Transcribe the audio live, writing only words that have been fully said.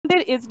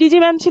আমাদের SDG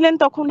ma'am ছিলেন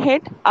তখন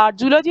হেড, আর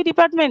জুলজি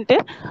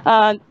ডিপার্টমেন্টের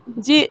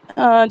যে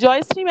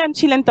জয়শ্রী ম্যাম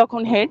ছিলেন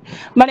তখন হেড।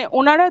 মানে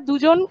ওনারা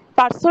দুজন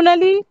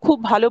পার্সোনালি খুব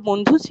ভালো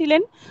বন্ধু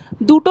ছিলেন।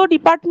 দুটো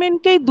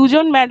ডিপার্টমেন্টকেই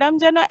দুজন ম্যাডাম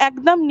যেন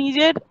একদম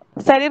নিজের,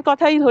 স্যারের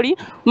কথাই ধরি,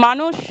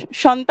 মানুষ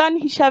সন্তান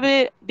হিসাবে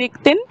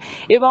দেখতেন,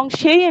 এবং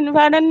সেই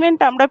এনভায়রনমেন্ট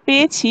আমরা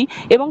পেয়েছি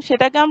এবং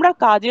সেটাকে আমরা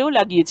কাজেও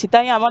লাগিয়েছি।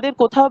 তাই আমাদের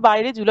কোথাও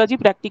বাইরে জুলজি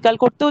প্র্যাকটিক্যাল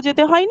করতেও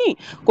যেতে হয়নি,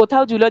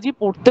 কোথাও জুলজি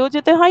পড়তেও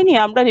যেতে হয়নি।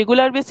 আমরা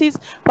রেগুলার বেসিস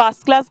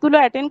ফার্স্ট ক্লাসগুলো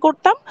অ্যাটেন্ড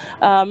করতাম,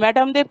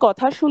 ম্যাডামদের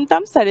কথা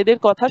শুনতাম, স্যারেদের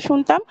কথা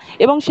শুনতাম,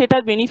 এবং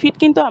সেটার বেনিফিট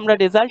কিন্তু আমরা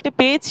রেজাল্টে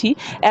পেয়েছি।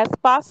 অ্যাজ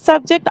পাস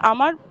সাবজেক্ট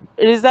আমার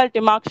রেজাল্টে,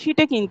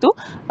 মার্কশিটে কিন্তু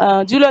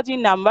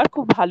জুলজির নাম্বার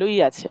খুব ভালোই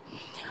আছে।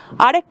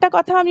 আরেকটা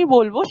কথা আমি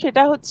বলবো,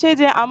 সেটা হচ্ছে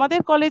যে আমাদের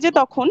কলেজে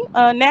তখন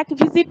ন্যাক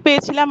ভিজিট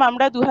পেয়েছিলাম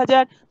আমরা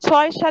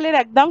 2006 সালের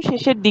একদম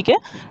শেষের দিকে।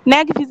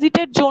 ন্যাক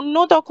ভিজিটের জন্য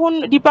তখন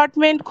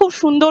ডিপার্টমেন্ট খুব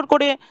সুন্দর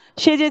করে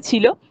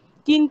সেজেছিল,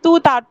 কিন্তু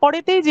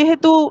তারপরেতেই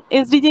যেহেতু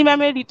এসডিজি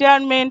ম্যামের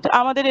রিটায়ারমেন্ট,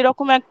 আমাদের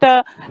এরকম একটা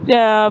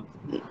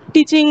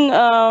টিচিং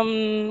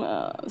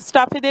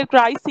স্টাফেদের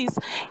ক্রাইসিস,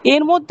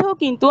 এর মধ্যেও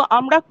কিন্তু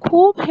আমরা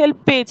খুব হেল্প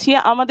পেয়েছি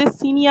আমাদের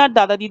সিনিয়র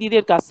দাদা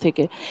দিদিদের কাছ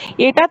থেকে।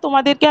 এটা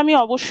তোমাদেরকে আমি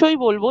অবশ্যই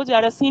বলবো,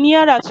 যারা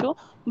সিনিয়র আছো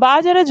বা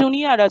যারা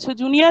জুনিয়র আছো,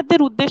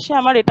 জুনিয়রদের উদ্দেশ্যে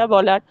আমার এটা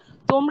বলার,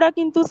 তোমরা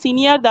কিন্তু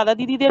সিনিয়র দাদা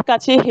দিদিদের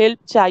কাছে হেল্প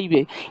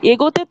চাইবে,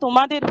 এগোতে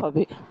তোমাদের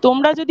হবে।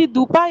 তোমরা যদি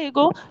 2 পা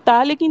এগো,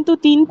 তাহলে কিন্তু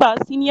 3 পা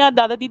সিনিয়র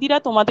দাদা দিদিরা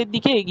তোমাদের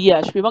দিকে এগিয়ে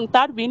আসবে। এবং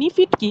তার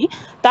বেনিফিট কি,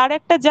 তার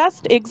একটা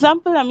জাস্ট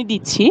এক্সাম্পল আমি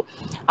দিচ্ছি।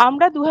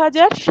 আমরা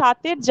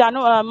 2007-এর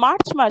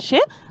মার্চ মাসে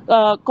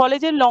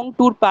কলেজের লং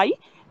ট্যুর পাই।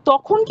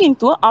 তখন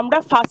কিন্তু আমরা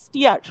ফার্স্ট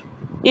ইয়ার,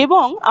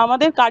 এবং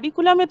আমাদের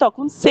কারিকুলামে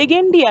তখন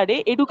সেকেন্ড ইয়ারে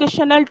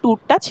এডুকেশনাল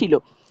ট্যুরটা ছিল,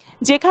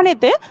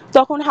 যেখানেতে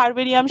তখন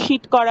হারবেরিয়াম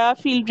শিট করা,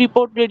 ফিল্ড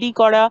রিপোর্ট রেডি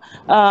করা,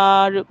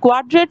 আর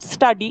কোয়াড্রেট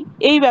স্টাডি,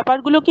 এই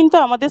ব্যাপারগুলো কিন্তু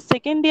আমাদের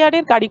সেকেন্ড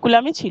ইয়ারের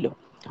কারিকুলামে ছিল।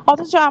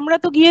 অথচ আমরা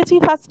তো গিয়েছি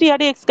ফার্স্ট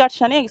ইয়ারে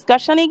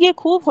এক্সকারশনে গিয়ে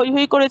খুব হই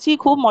হই করেছি,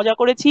 খুব মজা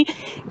করেছি,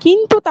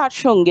 কিন্তু তার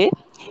সঙ্গে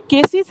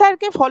কেসি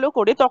স্যারকে ফলো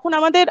করে তখন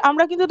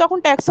আমরা কিন্তু তখন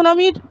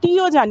ট্যাক্সোনমির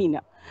টিও জানি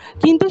না,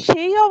 কিন্তু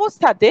সেই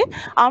অবস্থাতে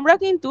আমরা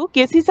কিন্তু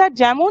কেসি স্যার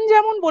যেমন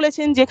যেমন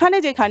বলেছেন, যেখানে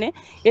যেখানে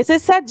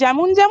এসএস স্যার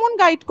যেমন যেমন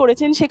গাইড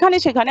করেছেন, সেখানে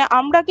সেখানে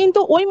আমরা কিন্তু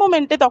ওই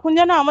মোমেন্টে তখন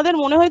যেন আমাদের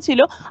মনে হয়েছিল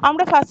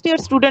আমরা ফার্স্ট ইয়ার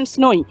স্টুডেন্টস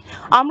নই,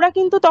 আমরা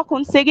কিন্তু তখন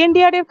সেকেন্ড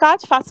ইয়ারের কাজ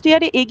ফার্স্ট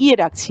ইয়ারে এগিয়ে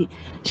রাখছি।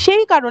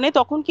 সেই কারণে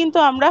তখন কিন্তু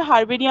আমরা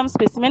হারবেরিয়াম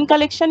স্পেসিমেন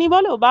কালেকশনই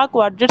বলো বা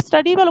কোয়াড্রেট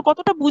স্টাডি বলো,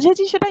 কতটা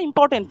বুঝেছি সেটা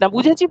ইম্পর্টেন্ট না,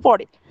 বুঝেছি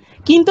পরে,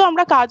 কিন্তু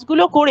আমরা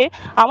কাজগুলো করে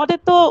আমাদের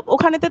তো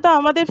ওখানেতে তো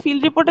আমাদের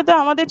ফিল্ড রিপোর্টে তো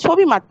আমাদের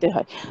ছবি মারতে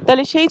হয়,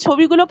 তাহলে সেই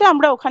ছবিগুলোকে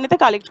আমরা ওখানেতে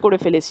কালেক্ট করে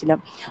ফেলেছিলাম।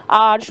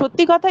 আর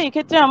সত্যি কথা,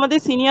 এক্ষেত্রে আমাদের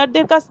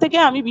সিনিয়রদের কাছ থেকে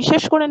আমি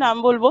বিশেষ করে নাম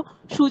বলবো,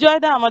 সুজয়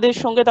দা আমাদের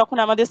সঙ্গে তখন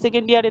আমাদের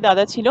সেকেন্ড ইয়ারে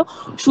দাদা ছিল,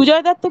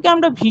 সুজয় দার থেকে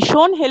আমরা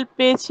ভীষণ হেল্প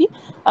পেয়েছি।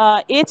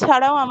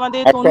 এছাড়াও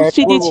আমাদের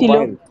তনুশ্রীদি ছিল।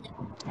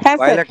 হ্যাঁ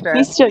স্যার,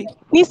 নিশ্চয়ই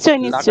নিশ্চয়ই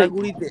নিশ্চয়ই।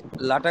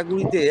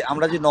 লাটাগুড়িতে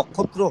আমরা যে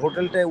নক্ষত্র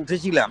হোটেলটায়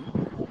উঠেছিলাম,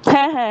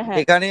 হ্যাঁ হ্যাঁ হ্যাঁ,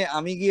 এখানে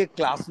আমি গিয়ে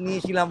ক্লাস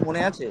নিয়েছিলাম,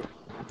 মনে আছে?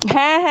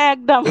 হ্যাঁ হ্যাঁ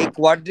একদম, এই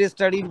কোয়াড্রেট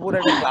স্টাডির উপর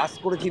একটা ক্লাস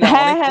করেছিলাম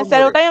হ্যাঁ হ্যাঁ অনেকক্ষণ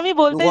স্যার, ধরে, ওটাই আমি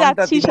 2 বলতে ঘন্টা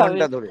যাচ্ছি 3 সবে,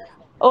 ঘন্টা ধরে।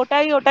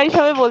 ওটাই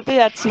সবে বলতে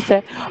যাচ্ছি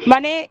স্যার।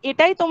 মানে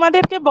এটাই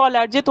তোমাদেরকে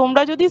বলার, যে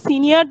তোমরা যদি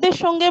সিনিয়রদের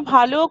সঙ্গে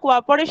ভালো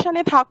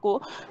কোঅপারেশনে থাকো,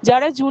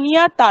 যারা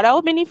জুনিয়র তারাও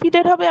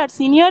বেনিফিটেড হবে, আর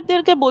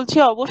সিনিয়রদেরকে বলছি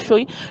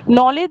অবশ্যই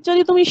নলেজ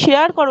যদি তুমি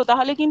শেয়ার করো,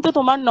 তাহলে কিন্তু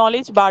তোমার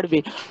নলেজ বাড়বে।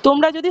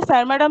 তোমরা যদি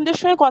স্যার ম্যাডামদের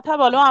সঙ্গে কথা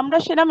বলো, আমরা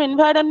সেরকম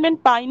এনভায়রনমেন্ট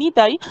পাইনি,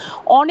 তাই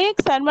অনেক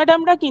স্যার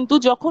ম্যাডামরা কিন্তু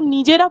যখন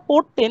নিজেরা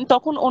পড়তেন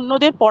তখন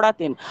অন্যদের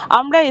পড়াতেন।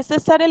 আমরা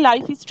এসএস স্যারের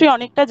লাইফ হিস্ট্রি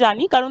অনেকটা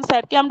জানি, কারণ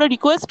স্যারকে আমরা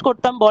রিকোয়েস্ট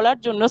করতাম বলার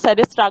জন্য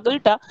স্যারের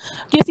স্ট্রাগলটা।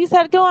 কেসি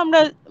স্যারকেও আমরা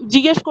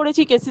জিজ্ঞেস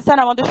করেছি, কেসি স্যার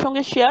আমাদের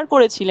সঙ্গে শেয়ার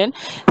করেছিলেন।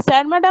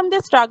 স্যার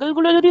ম্যাডামদের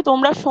স্ট্রাগলগুলো যদি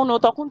তোমরা শোনো,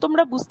 তখন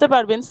তোমরা বুঝতে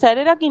পারবেন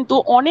স্যারেরা কিন্তু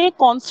অনেক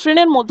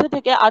কনস্ট্রেনের মধ্যে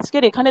থেকে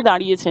আজকের এখানে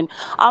দাঁড়িয়েছেন।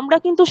 আমরা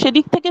কিন্তু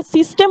সেদিক থেকে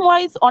সিস্টেম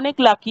ওয়াইজ অনেক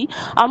লাকি,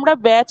 আমরা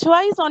ব্যাচ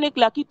ওয়াইজ অনেক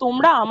লাকি,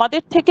 তোমরা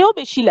আমাদের থেকেও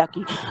বেশি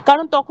লাকি।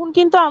 কারণ তখন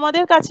কিন্তু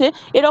আমাদের কাছে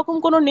এরকম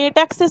কোনো নেট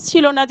অ্যাক্সেস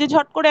ছিল না, যে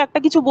ঝট করে একটা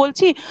কিছু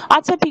বলছি,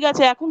 আচ্ছা ঠিক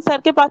আছে এখন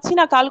স্যারকে পাচ্ছি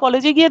না, কাল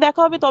কলেজে গিয়ে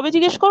দেখা হবে তবে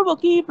জিজ্ঞেস করবো,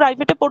 কি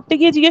প্রাইভেটে পড়তে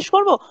গিয়ে জিজ্ঞেস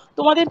করবো।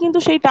 তোমাদের কিন্তু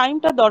সেই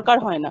টাইমটা দরকার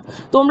হয় না,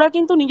 তোমরা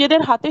কিন্তু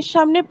নিজেদের হাতের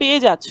সামনে পেয়ে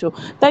যাচ্ছ।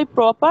 তাই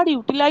প্রপার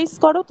ইউটিলাইজ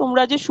করো,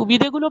 তোমরা যে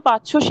সুবিধেগুলো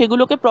পাচ্ছ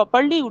সেগুলোকে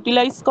প্রপারলি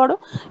ইউটিলাইজ করো,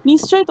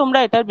 নিশ্চয়ই তোমরা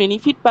এটার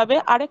বেনিফিট পাবে।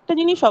 আরেকটা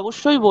জিনিস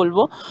অবশ্যই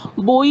বলবো,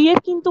 বইয়ের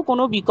কিন্তু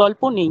কোনো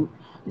বিকল্প নেই।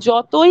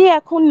 যতই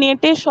এখন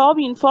নেটে সব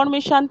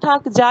ইনফরমেশন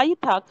থাক, যাই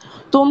থাক,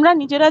 তোমরা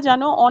নিজেরা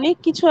জানো অনেক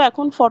কিছু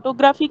এখন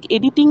ফটোগ্রাফিক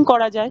এডিটিং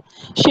করা যায়,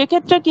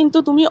 সেক্ষেত্রে কিন্তু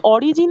তুমি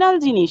অরিজিনাল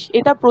জিনিস,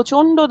 এটা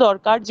প্রচন্ড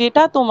দরকার,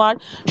 যেটা তোমার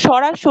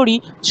সরাসরি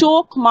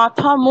চোখ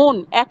মাথা মন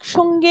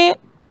একসঙ্গে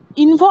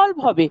ইনভলভ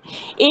হবে,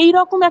 এই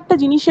রকম একটা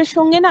জিনিসের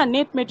সঙ্গে না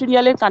নেট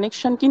মেটেরিয়ালের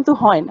কানেকশন কিন্তু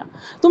হয় না।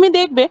 তুমি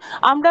দেখবে,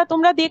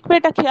 তোমরা দেখবে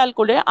এটা খেয়াল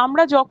করে,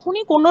 আমরা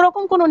যখনই কোনো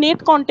রকম কোনো নেট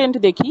কন্টেন্ট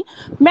দেখি,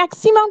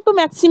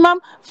 ম্যাক্সিমাম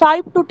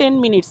 5 to 10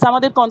 মিনিটস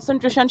আমাদের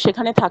কনসেন্ট্রেশন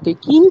সেখানে থাকে,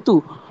 কিন্তু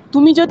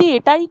তুমি যদি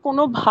এটাই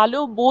কোনো ভালো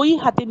বই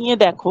হাতে নিয়ে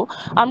দেখো,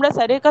 আমরা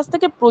স্যারের কাছ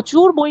থেকে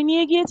প্রচুর বই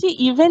নিয়ে গিয়েছি।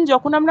 ইভেন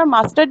যখন আমরা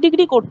মাস্টার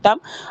ডিগ্রি করতাম,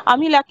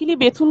 আমি লাকিলি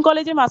বেথুন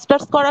কলেজে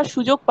মাস্টার্স করার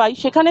সুযোগ পাই,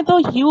 সেখানে তো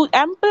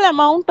ample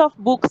amount of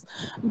books,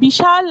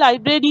 Vishal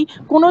library,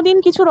 কোনোদিন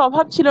কিছুর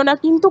অভাব ছিল না।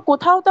 কিন্তু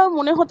কোথাও তাও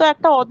মনে হতো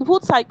একটা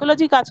অদ্ভুত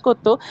সাইকোলজি কাজ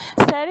করতো,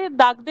 স্যারের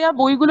দাগ দেওয়া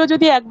বইগুলো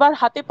যদি একবার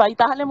হাতে পাই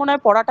তাহলে মনে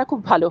হয় পড়াটা খুব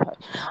ভালো হয়।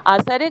 আর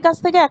স্যারের কাছ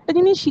থেকে একটা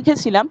জিনিস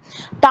শিখেছিলাম,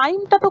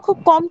 টাইমটা তো খুব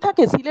কম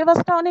থাকে,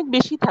 সিলেবাসটা অনেক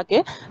বেশি থাকে,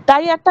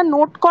 তাই একটা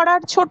নোট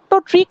করার ছোট্ট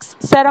ট্রিক্স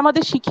স্যার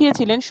আমাদের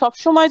শিখিয়েছিলেন।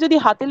 সবসময় যদি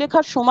হাতে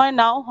লেখার সময়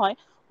নাও হয়,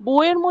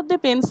 বইয়ের মধ্যে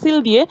পেন্সিল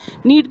দিয়ে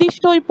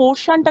নির্দিষ্ট ওই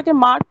পোর্শনটাকে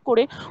মার্ক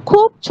করে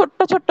খুব ছোট্ট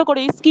ছোট্ট করে,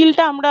 এই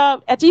স্কিলটা আমরা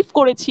অ্যাচিভ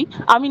করেছি।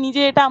 আমি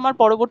নিজে এটা আমার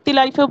পরবর্তী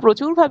লাইফেও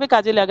প্রচুরভাবে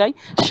কাজে লাগাই।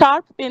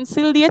 শার্প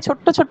পেন্সিল দিয়ে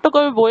ছোট্ট ছোট্ট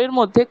করে বইয়ের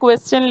মধ্যে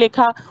কোয়েশ্চেন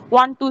লেখা,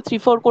 1 2 3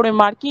 4 করে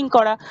মার্কিং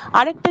করা।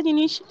 আরেকটা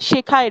জিনিস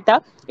শেখা, এটা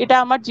এটা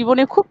আমার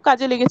জীবনে খুব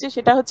কাজে লেগেছে,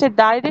 সেটা হচ্ছে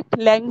ডাইরেক্ট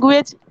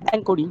ল্যাঙ্গুয়েজ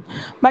অ্যাঙ্করিং।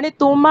 মানে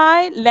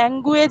তোমায়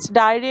ল্যাঙ্গুয়েজ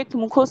ডাইরেক্ট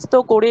মুখস্থ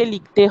করে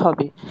লিখতে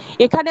হবে।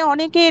 এখানে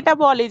অনেকে এটা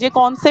বলে যে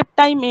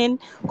কনসেপ্টটাই মেন,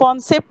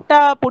 কনসেপ্টটা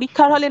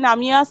পরীক্ষার হলে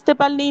নামিয়ে আসতে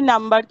পারলেই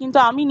নাম্বার, কিন্তু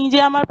আমি নিজে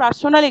আমার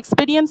পার্সোনাল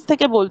এক্সপিরিয়েন্স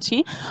থেকে বলছি,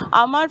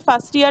 আমার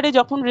ফার্স্ট ইয়ারে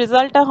যখন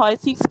রেজাল্টটা হয়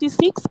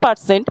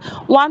 66%,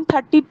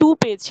 132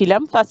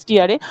 পেয়েছিলাম ফার্স্ট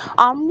ইয়ারে,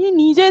 আমি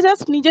নিজে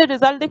জাস্ট নিজের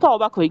রেজাল্ট দেখে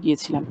অবাক হয়ে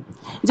গিয়েছিলাম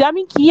যে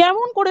আমি কি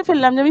এমন করে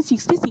ফেললাম যে আমি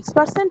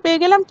 66%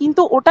 পেয়ে গেলাম।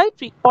 কিন্তু ওটাই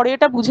ট্রিক, পরে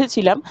এটা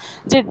বুঝেছিলাম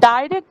যে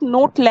ডাইরেক্ট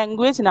নোট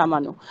ল্যাঙ্গুয়েজ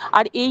নামানো।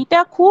 আর এইটা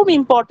খুব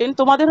ইম্পর্টেন্ট।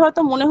 তোমাদের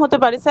হয়তো মনে হতে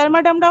পারে স্যার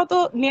ম্যাডামরাও তো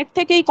নেট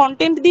থেকেই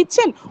কন্টেন্ট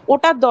দিচ্ছেন,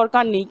 ওটার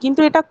দরকার নেই,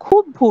 কিন্তু এটা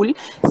খুব ভুল।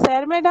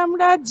 স্যার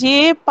ম্যাডামরা যে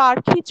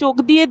পার্কি চোখ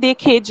দিয়ে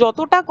দেখে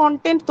যতটা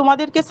কন্টেন্ট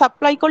তোমাদেরকে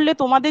সাপ্লাই করলে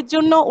তোমাদের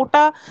জন্য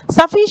ওটা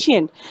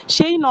সাফিসিয়েন্ট,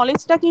 সেই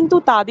নলেজটা কিন্তু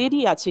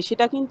তাদেরই আছে,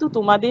 সেটা কিন্তু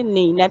তোমাদের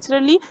নেই।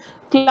 ন্যাচারালি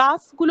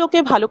ক্লাসগুলোকে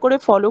ভালো করে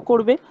ফলো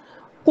করবে,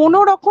 কোনো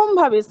রকম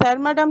ভাবে স্যার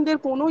ম্যাডামদের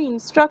কোনো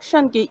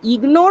ইনস্ট্রাকশনকে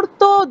ইগনোর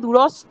তো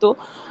দূরস্থ,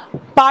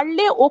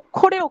 পারলে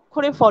অক্ষরে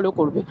অক্ষরে ফলো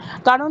করবে।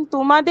 কারণ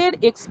তোমাদের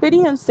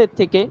এক্সপেরিয়েন্সের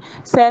থেকে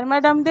স্যার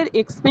ম্যাডামদের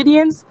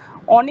এক্সপেরিয়েন্স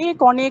অনেক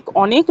অনেক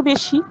অনেক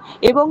বেশি।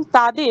 এবং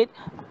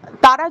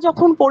তারা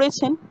যখন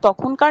পড়েছেন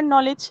তখনকার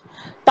নলেজ,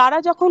 তারা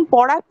যখন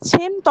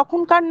পড়াচ্ছেন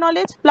তখনকার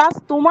নলেজ, প্লাস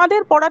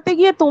তোমাদের পড়াতে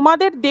গিয়ে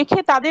তোমাদের দেখে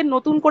তাদের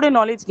নতুন করে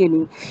নলেজ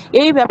গেনিং,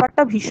 এই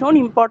ব্যাপারটা ভীষণ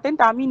ইম্পর্টেন্ট।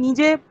 আমি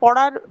নিজে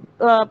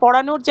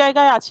পড়ানোর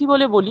জায়গায় আছি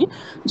বলে বলি,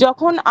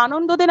 যখন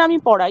আনন্দদের আমি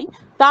পড়াই,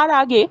 তার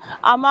আগে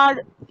আমার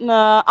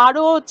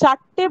আরো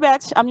 4টে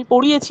ব্যাচ আমি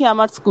পড়িয়েছি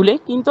আমার স্কুলে,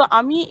 কিন্তু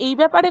আমি এই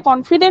ব্যাপারে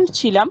কনফিডেন্ট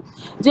ছিলাম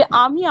যে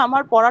আমি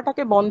আমার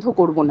পড়াটাকে বন্ধ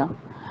করব না।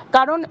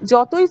 কারণ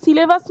যতই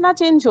সিলেবাস না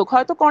চেঞ্জ হোক,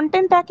 হয়তো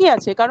কন্টেন্ট একই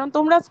আছে, কারণ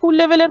তোমরা স্কুল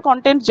লেভেলের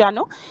কন্টেন্ট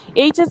জানো,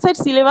 এইচএস এর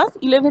সিলেবাস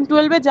 11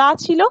 12-এ যা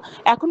ছিল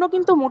এখনো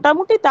কিন্তু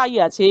মোটামুটি তাই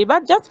আছে।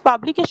 এবার জাস্ট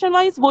পাবলিকেশন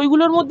ওয়াইজ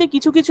বইগুলোর মধ্যে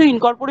কিছু কিছু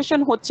ইনকর্পোরেশন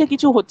হচ্ছে,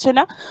 কিছু হচ্ছে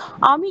না।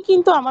 আমি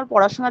কিন্তু আমার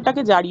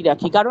পড়াশোনাটাকে জারি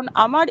রাখি, কারণ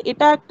আমার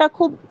এটা একটা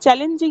খুব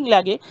চ্যালেঞ্জিং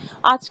লাগে।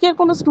 আজকের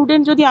কোনো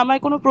স্টুডেন্ট যদি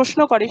আমায় কোনো প্রশ্ন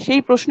করে,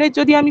 সেই প্রশ্নের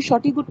যদি আমি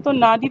সঠিক উত্তর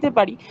না দিতে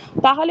পারি,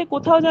 তাহলে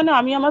কোথাও যেন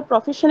আমি আমার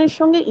প্রফেশনের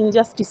সঙ্গে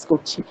ইনজাস্টিস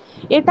করছি।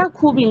 এটা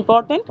খুব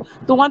ইম্পর্টেন্ট।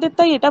 তোমাদের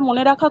তাই এটা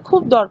মনে রাখা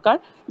খুব দরকার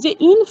যে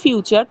ইন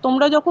ফিউচার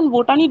তোমরা যখন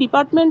বোটানি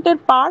ডিপার্টমেন্টের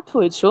পার্ট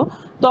হয়েছো,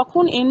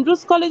 তখন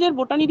এন্ড্রুজ কলেজের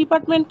বোটানি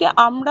ডিপার্টমেন্টকে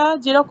আমরা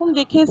যেরকম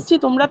দেখে এসেছি,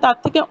 তোমরা তার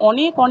থেকে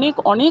অনেক অনেক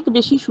অনেক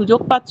বেশি সুযোগ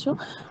পাচ্ছ।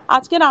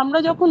 আজকের আমরা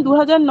যখন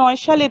 2009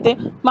 সালেতে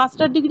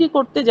মাস্টার ডিগ্রি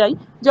করতে যাই,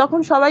 যখন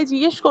সবাই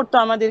জিজ্ঞেস করতো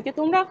আমাদেরকে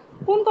তোমরা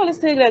কোন কলেজ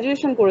থেকে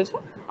গ্র্যাজুয়েশন করেছো,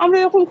 আমরা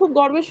যখন খুব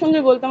গর্বের সঙ্গে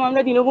বলতাম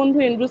আমরা দীনবন্ধু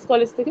এন্ড্রুজ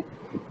কলেজ থেকে।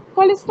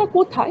 কলেজটা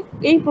কোথায়,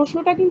 এই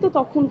প্রশ্নটা কিন্তু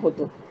তখন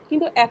হতো,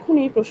 কিন্তু এখন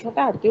এই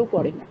প্রশ্নটা আর কেউ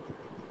করে না।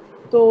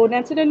 তো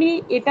ন্যাচারালি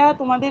এটা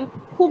তোমাদের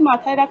খুব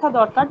মাথায় রাখা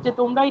দরকার যে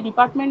তোমরা এই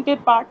ডিপার্টমেন্টের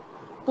পার্ট,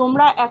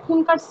 তোমরা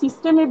এখনকার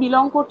সিস্টেমে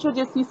বিলং করছো,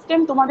 যে সিস্টেম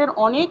তোমাদের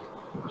অনেক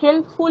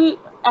হেল্পফুল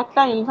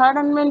একটা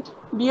এনভায়রনমেন্ট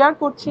বিয়ার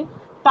করছে।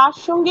 তার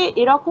সঙ্গে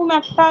এরকম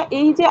একটা,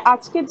 এই যে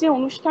আজকের যে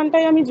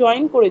অনুষ্ঠানটায় আমি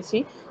জয়েন করেছি,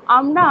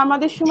 আমরা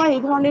আমাদের সময়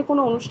এই ধরনের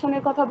কোনো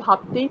অনুষ্ঠানের কথা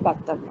ভাবতেই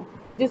পারতাম না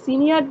যে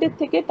সিনিয়রদের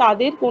থেকে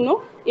তাদের কোনো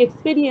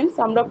এক্সপিরিয়েন্স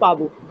আমরা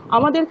পাবো।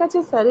 আমাদের কাছে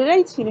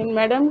স্যারেরাই ছিলেন,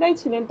 ম্যাডামরাই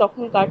ছিলেন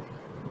তখনকার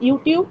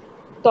ইউটিউব,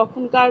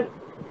 তখনকার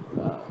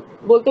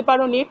বলতে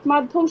পারো নেট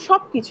মাধ্যম,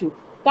 সব কিছু।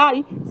 তাই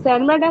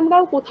স্যার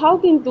ম্যাডামরাও কোথাও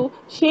কিন্তু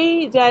সেই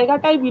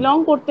জায়গাটায় বিলং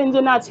করতেন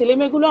যে না,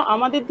 ছেলেমেয়েগুলো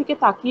আমাদের দিকে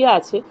তাকিয়ে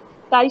আছে।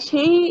 তাই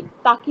সেই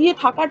তাকিয়ে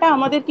থাকাটা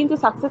আমাদের কিন্তু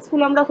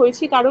সাকসেসফুল আমরা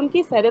হয়েছি, কারণ কি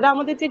স্যারেরা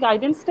আমাদের যে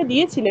গাইডেন্সটা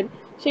দিয়েছিলেন,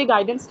 সেই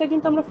গাইডেন্সটা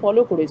কিন্তু আমরা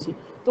ফলো করেছি।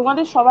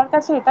 তোমাদের সবার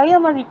কাছে এটাই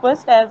আমার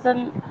request as an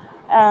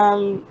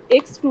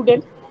ex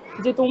student,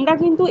 যে তোমরা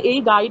কিন্তু এই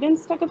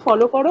গাইডেন্সটাকে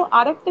ফলো করো।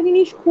 আর একটা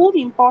জিনিস খুব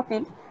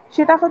ইম্পর্টেন্ট,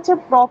 সেটা হচ্ছে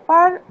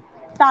প্রপার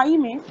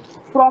টাইমে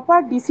প্রপার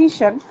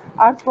ডিসিশন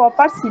আর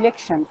প্রপার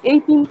সিলেকশন, এই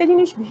 3টে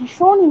জিনিস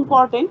ভীষণ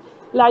ইম্পর্টেন্ট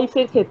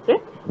লাইফের ক্ষেত্রে।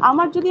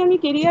 আমার যদি আমি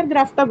কেরিয়ার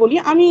গ্রাফটা বলি,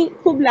 আমি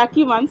খুব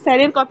লাকি ওয়ান।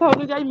 স্যারের কথা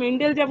অনুযায়ী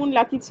মেন্ডেল যেমন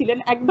লাকি ছিলেন,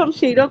 একদম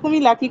সেই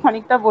রকমই লাকি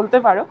খানিকটা বলতে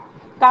পারো।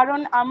 কারণ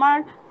আমার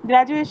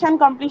গ্র্যাজুয়েশন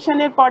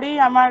কমপ্লিশনের পরেই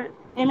আমার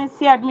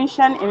এমএসসি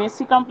অ্যাডমিশন,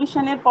 এমএসসি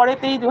কমপ্লিশনের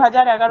পরেতেই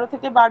 2011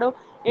 থেকে 12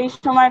 এই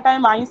সময়টায়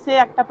মাইসে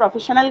একটা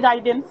প্রফেশনাল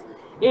গাইডেন্স।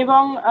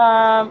 এবং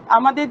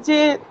আমাদের যে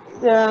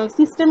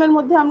সিস্টেমের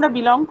মধ্যে আমরা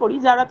বিলং করি,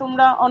 যারা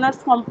তোমরা অনার্স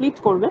কমপ্লিট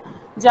করবে,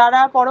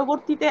 যারা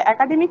পরবর্তীতে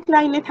একাডেমিক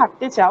লাইনে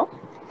থাকতে চাও,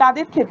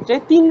 তাদের ক্ষেত্রে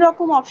 3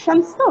 রকম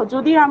অপশনস। তো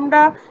যদি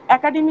আমরা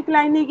একাডেমিক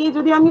লাইনে গিয়ে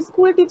যদি আমি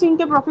স্কুল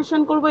টিচিংকে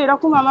প্রফেশন করব,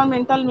 এরকম আমার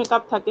মেন্টাল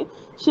মেকআপ থাকে,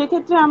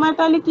 সেক্ষেত্রে আমার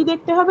তাহলে কি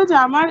দেখতে হবে যে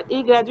আমার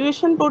এই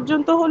গ্র্যাজুয়েশন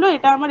পর্যন্ত হলো,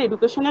 এটা আমার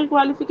এডুকেশনাল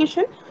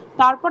কোয়ালিফিকেশন,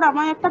 তারপর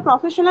আমার একটা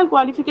প্রফেশনাল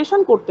কোয়ালিফিকেশন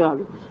করতে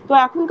হবে। তো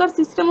এখনকার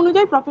সিস্টেম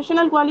অনুযায়ী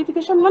প্রফেশনাল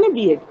কোয়ালিফিকেশন মানে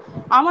বিএড।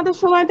 আমাদের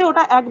সময়তে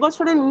ওটা 1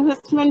 বছরের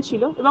ইনভেস্টমেন্ট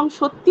ছিল, এবং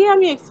সত্যি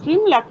আমি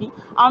এক্সট্রিম লাকি,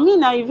 আমি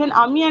না ইভেন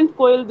আমি অ্যান্ড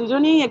কোয়েল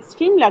দুজনেই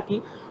এক্সট্রিম লাকি,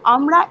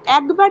 আমরা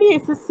একবারই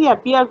এসএসসি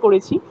অ্যাপিয়ার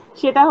করেছি।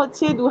 সেটা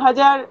হচ্ছে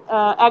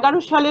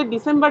 2011 সালের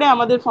ডিসেম্বরে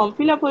আমাদের ফর্ম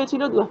ফিল আপ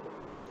হয়েছিল।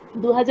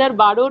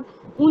 2012-র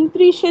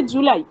 29শে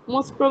জুলাই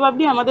মোস্ট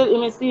প্রবাবলি আমাদের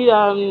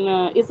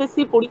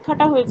এসএসসি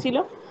পরীক্ষাটা হয়েছিল।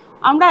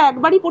 আমরা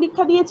একবারই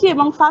পরীক্ষা দিয়েছি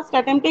এবং ফার্স্ট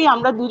অ্যাটেম্পটেই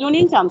আমরা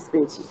দুজনেই চান্স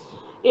পেয়েছি।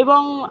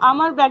 এবং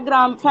আমার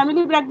ব্যাকগ্রাউন্ড,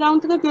 ফ্যামিলি ব্যাকগ্রাউন্ড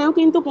থেকে কেউ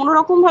কিন্তু কোনো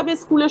রকমভাবে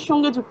স্কুলের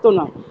সঙ্গে যুক্ত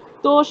নয়।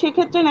 তো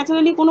সেক্ষেত্রে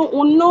ন্যাচারালি কোনো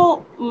অন্য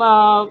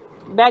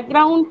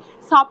ব্যাকগ্রাউন্ড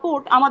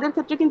সাপোর্ট আমাদের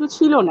ক্ষেত্রে কিন্তু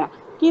ছিল না।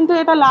 কিন্তু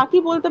এটা লাকি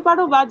বলতে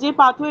পারো, বা যে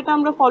পাথওয়েটা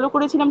আমরা ফলো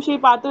করেছিলাম সেই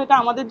পাথওয়েটা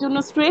আমাদের জন্য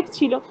স্ট্রেট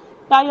ছিল,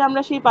 তাই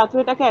আমরা সেই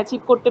পাথওয়েটাকে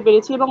অ্যাচিভ করতে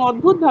পেরেছি। এবং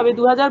অদ্ভুতভাবে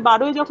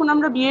 2012-এ যখন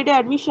আমরা বিএডে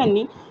অ্যাডমিশন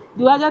নিই,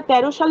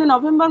 2013 সালে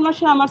নভেম্বর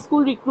মাসে আমার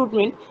স্কুল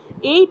রিক্রুটমেন্ট,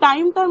 এই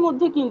টাইমটার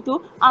মধ্যে কিন্তু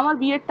আমার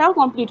বিএডটাও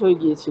কমপ্লিট হয়ে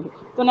গিয়েছিল।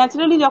 তো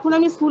ন্যাচারালি যখন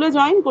আমি স্কুলে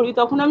জয়েন করি,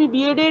 তখন আমি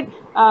বিএডের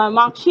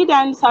মার্কশিট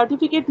অ্যান্ড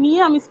সার্টিফিকেট নিয়ে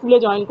আমি স্কুলে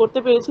জয়েন করতে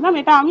পেরেছিলাম।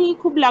 এটা আমি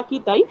খুব লাকি।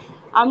 তাই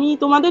আমি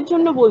তোমাদের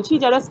জন্য বলছি,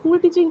 যারা স্কুল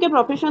টিচিংকে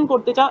প্রফেশন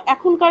করতে চাও,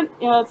 এখনকার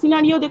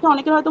সিনারিও দেখে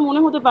অনেকের হয়তো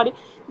মনে হতে পারে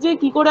যে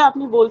কি করে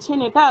আপনি বলছেন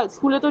এটা,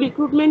 স্কুলে তো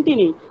রিক্রুটমেন্টই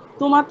নেই।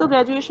 তোমার তো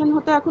গ্র্যাজুয়েশন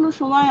হতে এখনো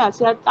সময়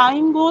আছে, আর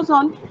টাইম গোজ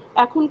অন।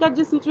 এখনকার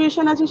যে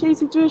সিচুয়েশন আছে সেই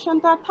সিচুয়েশন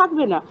তো আর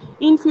থাকবে না।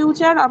 ইন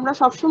ফিউচার আমরা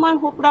সবসময়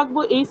হোপ রাখবো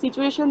এই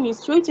সিচুয়েশন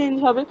নিশ্চয়ই চেঞ্জ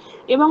হবে,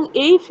 এবং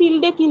এই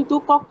ফিল্ডে কিন্তু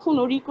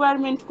কখনো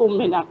রিকোয়ারমেন্ট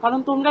কমবে না। কারণ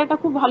তোমরা এটা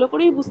খুব ভালো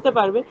করেই বুঝতে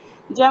পারবে,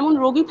 যেমন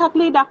রোগী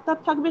থাকলেই ডাক্তার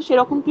থাকবে,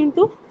 সেরকম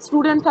কিন্তু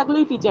স্টুডেন্ট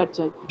থাকলেই টিচার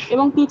চাই।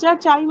 এবং টিচার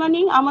চাই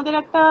মানেই আমাদের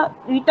একটা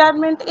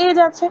রিটায়ারমেন্ট এজ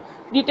আছে,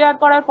 রিটায়ার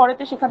করার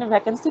পরেতে সেখানে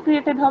ভ্যাকেন্সি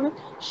ক্রিয়েটেড হবে।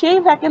 সেই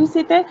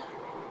ভ্যাকেন্সিতে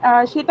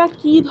সেটা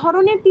কি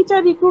ধরনের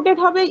টিচার রিক্রুটেড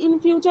হবে ইন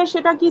ফিউচার,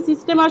 সেটা কি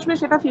সিস্টেম আসবে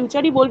সেটা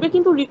ফিউচারই বলবে,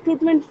 কিন্তু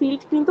রিক্রুটমেন্ট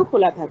ফিল্ড কিন্তু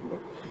খোলা থাকবে।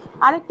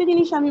 আরেকটা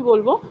জিনিস আমি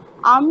বলবো,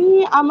 আমি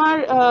আমার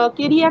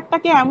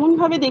কেরিয়ারটাকে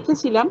এমনভাবে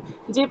দেখেছিলাম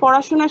যে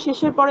পড়াশোনা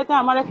শেষের পরেতে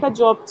আমার একটা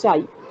জব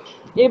চাই।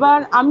 এবার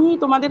আমি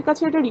তোমাদের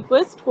কাছে এটা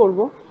রিকোয়েস্ট করব,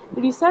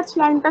 রিসার্চ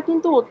লাইনটা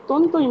কিন্তু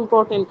অত্যন্ত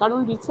ইম্পর্টেন্ট, কারণ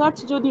রিসার্চ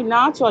যদি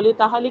না চলে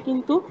তাহলে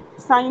কিন্তু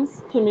সায়েন্স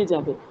থেমে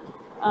যাবে।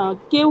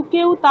 কেউ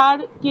কেউ তার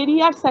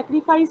কেরিয়ার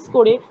স্যাক্রিফাইস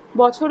করে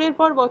বছরের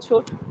পর বছর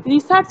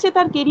রিসার্চে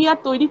তার কেরিয়ার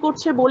তৈরি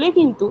করছে বলে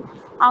কিন্তু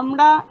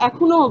আমরা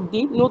এখনো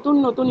অবধি নতুন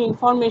নতুন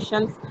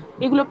ইনফরমেশন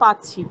এগুলো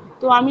পাচ্ছি।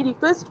 তো আমি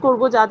রিকোয়েস্ট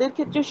করব, যাদের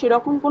ক্ষেত্রে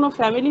সেরকম কোনো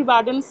ফ্যামিলি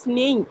বার্ডেন্স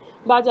নেই,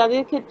 বা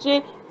যাদের ক্ষেত্রে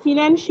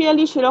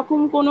ফিনান্সিয়ালি সেরকম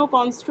কোনো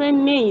কনস্ট্রেন্ট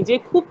নেই যে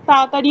খুব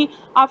তাড়াতাড়ি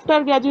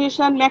after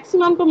graduation,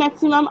 maximum two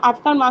maximum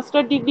after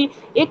master degree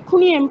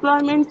এক্ষুনি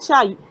এমপ্লয়মেন্ট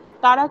চাই,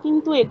 তারা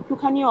কিন্তু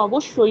একটুখানি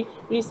অবশ্যই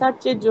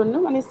রিসার্চের জন্য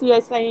মানে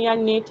সিএসআইআর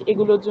নেট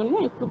এগুলোর জন্য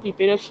একটু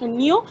প্রিপারেশন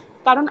নিও।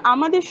 কারণ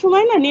আমাদের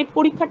সময় না নেট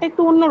পরীক্ষাটা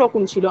একটু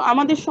অন্যরকম ছিল,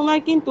 আমাদের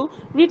সময় কিন্তু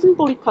রিটেন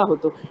পরীক্ষা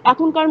হতো,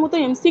 এখনকার মতো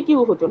এমসিকিউ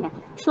হতো না।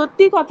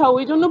 সত্যি কথা,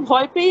 ওই জন্য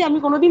ভয় পেয়েই আমি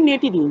কোনোদিন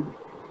নেটই দিইনি।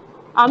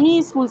 আমি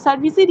স্কুল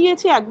সার্ভিসই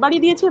দিয়েছি, একবারই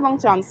দিয়েছি এবং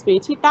চান্স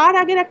পেয়েছি। তার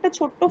আগের একটা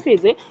ছোট্ট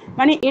ফেজে,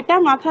 মানে এটা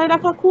মাথায়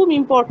রাখা খুব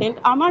ইম্পর্টেন্ট,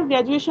 আমার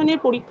গ্র্যাজুয়েশনের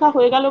পরীক্ষা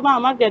হয়ে গেল বা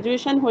আমার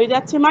গ্র্যাজুয়েশন হয়ে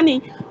যাচ্ছে মানেই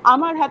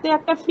আমার হাতে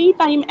একটা ফ্রি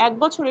টাইম 1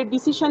 বছরের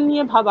ডিসিশন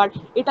নিয়ে ভাবার,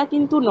 এটা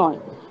কিন্তু নয়।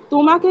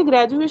 তোমাকে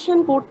গ্র্যাজুয়েশন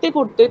করতে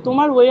করতে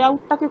তোমার ওয়ে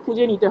আউটটাকে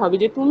খুঁজে নিতে হবে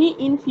যে তুমি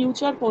ইন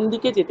ফিউচার কোন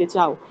দিকে যেতে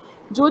চাও।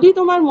 যদি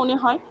তোমার মনে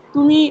হয়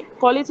তুমি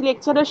কলেজ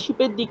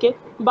লেকচারারশিপের দিকে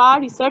বা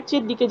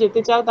রিসার্চের দিকে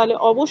যেতে চাও, তাহলে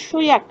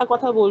অবশ্যই একটা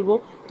কথা বলবো,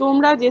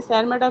 তোমরা যে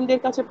স্যার ম্যাডামদের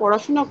কাছে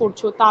পড়াশোনা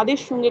করছো তাদের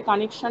সঙ্গে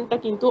কানেকশনটা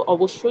কিন্তু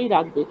অবশ্যই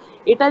রাখবে।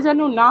 এটা যেন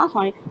না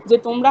হয় যে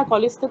তোমরা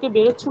কলেজ থেকে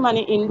বেরোচ্ছ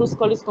মানে এন্ড্রুস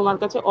কলেজ তোমার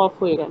কাছে অফ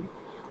হয়ে গেল।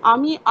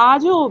 আমি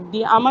আজও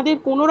অবধি আমাদের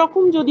কোনো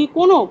রকম যদি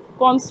কোনো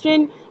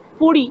কনস্ট্রেন্ট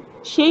পড়ি,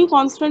 সেই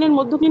কনস্ট্রেন্টের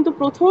মধ্যে কিন্তু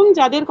প্রথম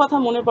যাদের কথা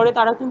মনে পড়ে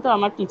তারা কিন্তু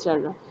আমার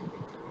টিচাররা।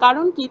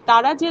 কারণ কি,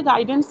 তারা যে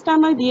গাইডেন্সটা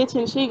আমায়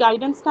দিয়েছেন সেই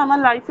গাইডেন্সটা আমার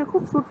লাইফে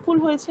খুব ফ্রুটফুল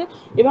হয়েছে।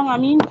 এবং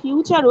আমি ইন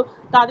ফিউচারও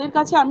তাদের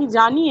কাছে, আমি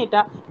জানি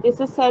এটা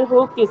এসএস স্যার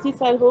হোক, কেসি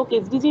স্যার হোক,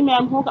 এসডিজি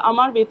ম্যাম হোক,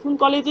 আমার বেথুন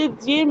কলেজের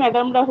যে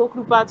ম্যাডামরা হোক,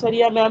 রূপা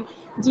আচারিয়া ম্যাম,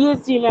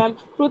 জিএসজি ম্যাম,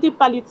 প্রদীপ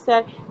পালিত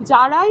স্যার,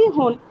 যারাই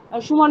হন,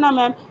 সুমনা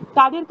ম্যাম,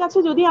 তাদের কাছে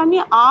যদি আমি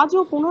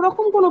আজও কোনো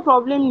রকম কোনো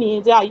প্রবলেম নিয়ে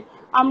যাই,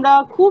 আমরা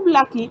খুব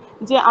লাকি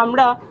যে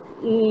আমরা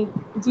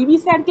জিবি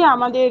স্যারকে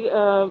আমাদের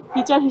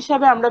টিচার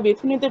হিসাবে আমরা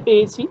বেথুনেতে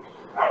পেয়েছি।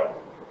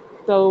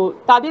 তো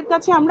তাদের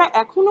কাছে আমরা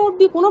এখনো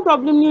অবধি কোনো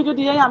প্রবলেম নিয়ে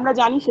যদি যাই, আমরা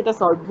জানি সেটা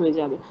সলভ হয়ে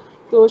যাবে।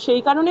 তো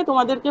সেই কারণে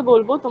তোমাদেরকে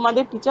বলবো,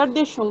 তোমাদের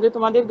টিচারদের সঙ্গে,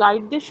 তোমাদের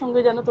গাইডদের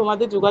সঙ্গে যেন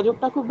তোমাদের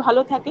যোগাযোগটা খুব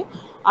ভালো থাকে।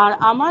 আর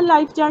আমার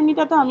লাইফ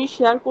জার্নিটা তো আমি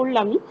শেয়ার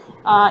করলামই।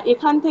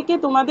 এখান থেকে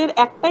তোমাদের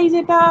একটাই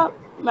যেটা,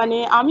 মানে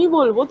আমি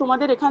বলবো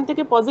তোমাদের এখান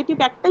থেকে পজিটিভ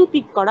একটাই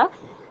পিক করা,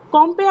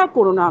 কম্পেয়ার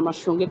করো না আমার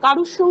সঙ্গে,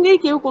 কারুর সঙ্গেই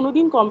কেউ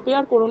কোনোদিন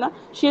কম্পেয়ার করো না।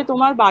 সে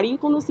তোমার বাড়ির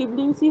কোনো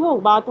সিবলিংসই হোক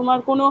বা তোমার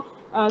কোনো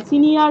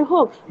সিনিয়র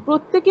হোক,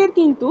 প্রত্যেকের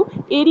কিন্তু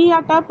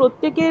এরিয়াটা,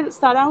 প্রত্যেকের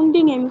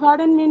সারাউন্ডিং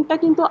এনভায়রনমেন্টটা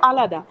কিন্তু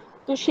আলাদা।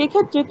 তো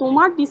সেক্ষেত্রে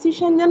তোমার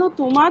ডিসিশন যেন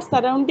তোমার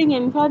সারাউন্ডিং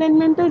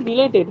এনভায়রনমেন্টের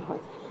রিলেটেড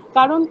হয়।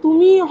 কারণ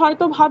তুমি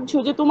হয়তো ভাবছো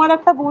যে তোমার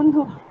একটা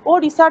বন্ধু ও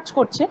রিসার্চ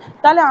করছে,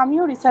 তাহলে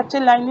আমিও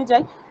রিসার্চের লাইনে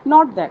যাই।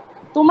 Not that.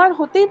 তোমার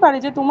হতেই পারে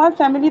যে তোমার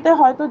ফ্যামিলিতে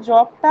হয়তো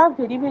জবটা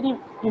ভেরি ভেরি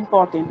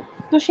ইম্পর্টেন্ট।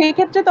 তো সেই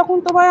ক্ষেত্রে তখন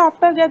তোমার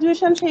আফটার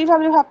গ্র্যাজুয়েশন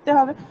সেইভাবে ভাবতে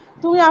হবে।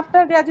 তুমি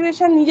আফটার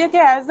গ্র্যাজুয়েশন নিজেকে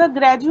অ্যাজ আ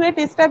গ্র্যাজুয়েট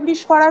এস্টাবলিশ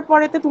করার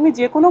পরেতে তুমি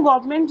যে কোনো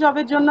গভর্নমেন্ট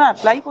জবের জন্য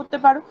অ্যাপ্লাই করতে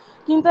পারো।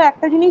 কিন্তু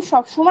একটা জিনিস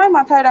সবসময়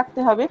মাথায় রাখতে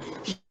হবে,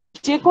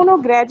 যে কোনো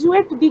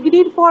গ্র্যাজুয়েট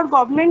ডিগ্রির পর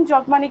গভর্নমেন্ট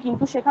জব মানে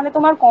কিন্তু সেখানে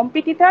তোমার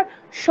কম্পিটিটার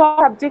সব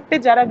সাবজেক্টে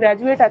যারা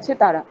গ্র্যাজুয়েট আছে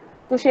তারা।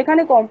 তো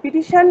সেখানে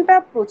কম্পিটিশনটা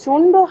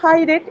প্রচন্ড হাই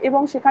রেট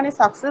এবং সেখানে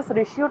সাকসেস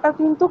রেশিওটা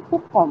কিন্তু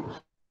খুব কম।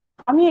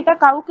 আমি এটা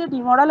কাউকে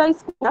ডিমোরালাইজ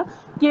করি না।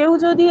 কেউ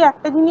যদি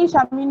একটা জিনিস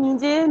আমি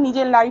নিজে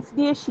নিজের লাইফ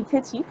দিয়ে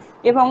শিখেছি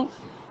এবং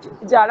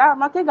যারা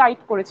আমাকে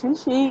গাইড করেছেন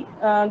সেই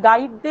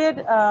গাইডদের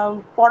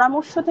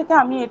পরামর্শ থেকে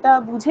আমি এটা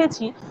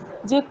বুঝেছি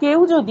যে কেউ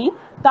যদি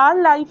তার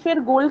লাইফের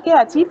গোলকে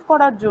অ্যাচিভ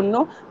করার জন্য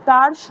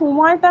তার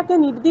সময়টাকে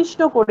নির্দিষ্ট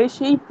করে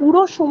সেই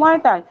পুরো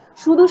সময়টায়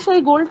শুধু সেই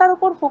গোলটার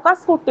উপর ফোকাস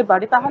করতে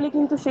পারে, তাহলে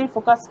কিন্তু সেই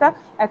ফোকাসটা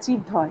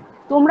অ্যাচিভড হয়।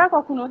 তোমরা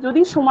কখনো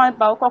যদি সময়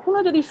পাও, কখনো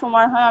যদি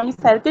সময় হয়, আমি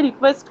স্যারকে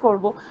রিকোয়েস্ট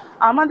করব,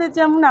 আমাদের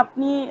যেমন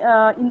আপনি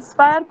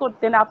ইন্সপায়ার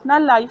করতেন আপনার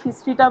লাইফ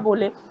হিস্ট্রিটা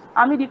বলে,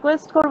 আমি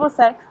রিকোয়েস্ট করব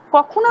স্যার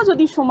কখনো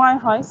যদি সময়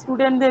হয়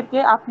স্টুডেন্টদেরকে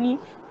আপনি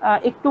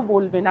একটু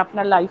বলবেন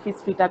আপনার লাইফ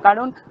হিস্ট্রিটা।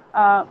 কারণ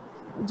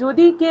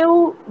যদি কেউ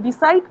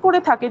ডিসাইড করে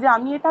থাকে যে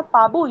আমি এটা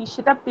পাবোই,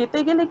 সেটা পেতে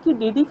গেলে কি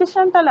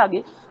ডেডিকেশনটা লাগে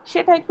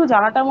সেটা একটু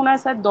জানাটা মনে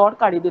হয় স্যার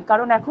দরকার এদের।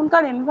 কারণ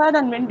এখনকার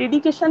এনভায়রনমেন্ট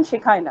ডেডিকেশন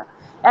শেখায় না।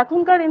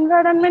 এখনকার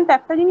এনভায়রনমেন্ট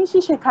একটা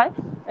জিনিসই শেখায়,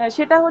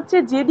 সেটা হচ্ছে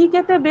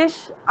যেদিকেতে বেশ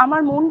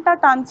আমার মনটা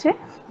টানছে,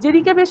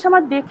 যেদিকে বেশ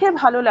আমার দেখে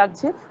ভালো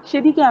লাগছে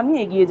সেদিকে আমি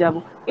এগিয়ে যাব।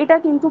 এটা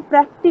কিন্তু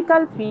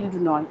প্র্যাকটিক্যাল ফিল্ড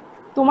নয়।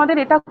 তোমাদের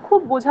এটা খুব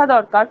বোঝা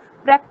দরকার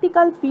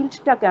প্র্যাকটিক্যাল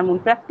ফিল্ডটা কেমন।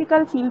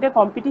 প্র্যাকটিক্যাল ফিল্ডে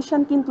কম্পিটিশন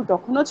কিন্তু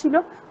তখনও ছিল,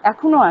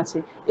 এখনো আছে,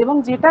 এবং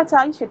যেটা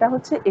চাই সেটা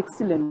হচ্ছে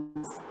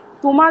এক্সিলেন্স।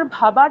 তোমার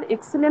ভাবার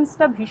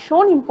এক্সিলেন্সটা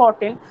ভীষণ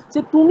ইম্পর্টেন্ট, যে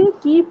তুমি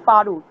কি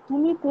পারো,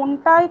 তুমি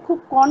কোনটায় খুব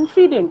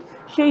কনফিডেন্ট,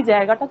 সেই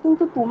জায়গাটা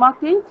কিন্তু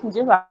তোমাকেই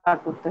খুঁজে বার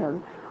করতে হবে।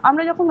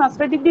 আমরা যখন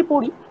মাস্টার ডিগ্রি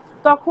পড়ি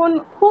তখন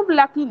খুব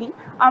লাকিলি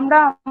আমরা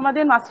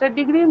আমাদের মাস্টার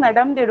ডিগ্রির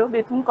ম্যাডামদেরও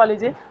বেথুন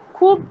কলেজে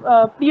খুব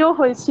প্রিয়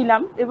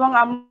হয়েছিলাম, এবং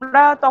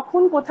আমরা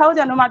তখন কোথাও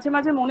যেন মাঝে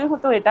মাঝে মনে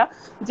হতো এটা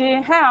যে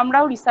হ্যাঁ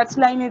আমরাও রিসার্চ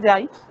লাইনে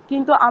যাই।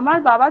 কিন্তু আমার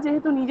বাবা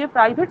যেহেতু নিজে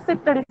প্রাইভেট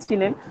সেক্টরে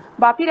ছিলেন,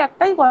 বাপির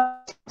একটাই কথা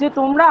যে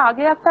তোমরা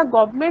আগে একটা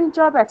গভর্নমেন্ট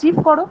জব অ্যাচিভ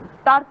করো,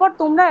 তারপর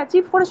তোমরা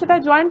অ্যাচিভ করে সেটা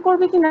জয়েন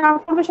করবে কি না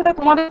করবে সেটা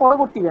তোমাদের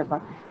পরবর্তী ব্যাপার,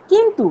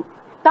 কিন্তু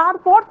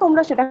তারপর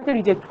তোমরা সেটাকে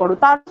রিজেক্ট করো।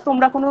 তার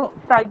তোমরা কোনো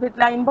প্রাইভেট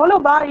লাইন বলো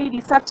বা এই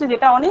রিসার্চে,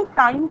 যেটা অনেক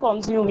টাইম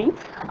কনজিউমিং।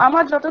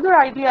 আমার যতদূর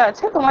আইডিয়া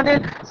আছে তোমাদের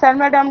স্যার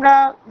ম্যাডামরা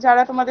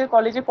যারা তোমাদের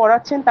কলেজে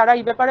পড়াচ্ছেন তারা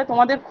এই ব্যাপারে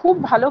তোমাদের খুব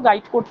ভালো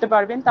গাইড করতে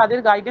পারবেন। তাদের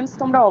গাইডেন্স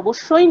তোমরা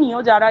অবশ্যই নিও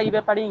যারা এই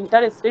ব্যাপারে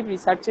ইন্টারেস্টেড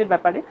রিসার্চের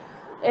ব্যাপারে।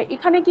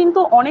 এখানে কিন্তু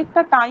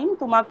অনেকটা টাইম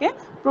তোমাকে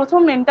প্রথম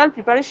মেন্টাল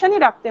প্রিপারেশনই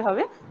রাখতে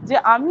হবে যে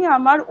আমি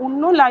আমার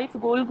অন্য লাইফ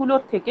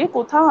গোলগুলোর থেকে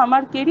কোথাও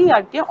আমার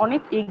কেরিয়ারকে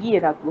অনেক এগিয়ে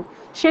রাখবো।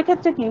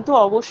 সেক্ষেত্রে কিন্তু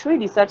অবশ্যই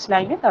রিসার্চ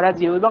লাইনে তারা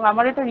যেও। এবং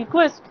আমার একটা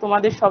রিকোয়েস্ট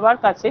তোমাদের সবার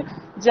কাছে,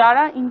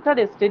 যারা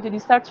ইন্টারেস্টেড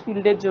রিসার্চ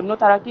ফিল্ডের জন্য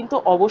তারা কিন্তু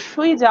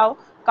অবশ্যই যাও,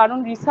 কারণ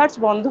রিসার্চ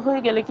বন্ধ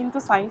হয়ে গেলে কিন্তু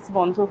সায়েন্স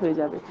বন্ধ হয়ে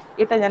যাবে,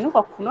 এটা যেন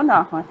কখনো না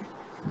হয়।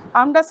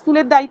 আমরা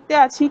স্কুলের দায়িত্বে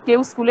আছি, কেউ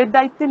স্কুলের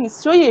দায়িত্বে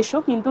নিশ্চয়ই এসো,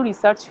 কিন্তু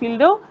রিসার্চ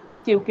ফিল্ডেও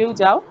কেউ কেউ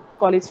যাও,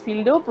 কলেজ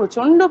ফিল্ডেও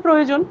প্রচন্ড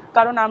প্রয়োজন।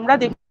 কারণ আমরা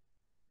দেখি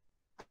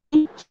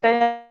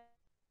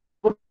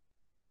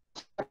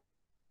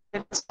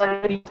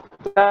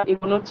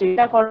এগোনোর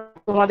চেষ্টা করো,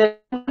 তোমাদের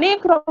অনেক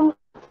রকম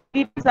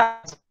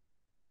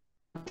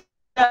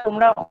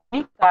তোমরা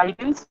অনেক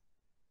গাইডেন্স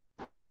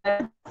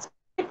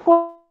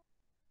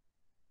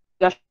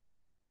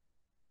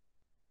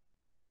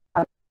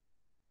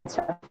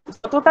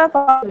যতটা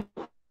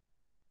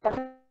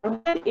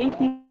এই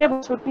 3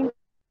 বছর কিন্তু,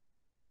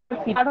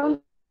 কারণ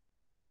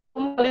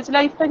কলেজ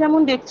লাইফটা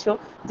যেমন দেখছো,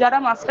 যারা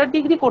মাস্টার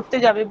ডিগ্রি করতে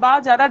যাবে বা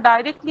যারা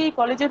ডাইরেক্টলি এই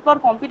কলেজের পর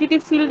কম্পিটিটিভ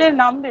ফিল্ডে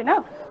নামবে না,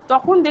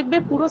 তখন দেখবে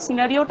পুরো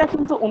সিনারিওটা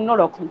কিন্তু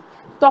অন্যরকম।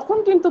 তখন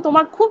কিন্তু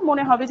তোমার খুব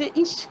মনে হবে যে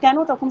ইস কেন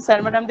তখন স্যার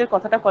ম্যাডামদের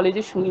কথাটা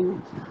কলেজে শুনিনি।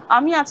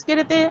 আমি আজকের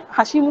এতে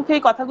হাসি মুখে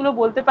এই কথাগুলো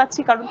বলতে পারছি,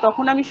 কারণ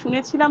তখন আমি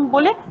শুনেছিলাম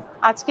বলে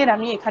আজকের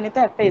আমি এখানেতে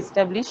একটা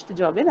এস্টাবলিশড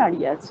জবে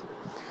দাঁড়িয়ে আছি।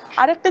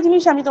 আরেকটা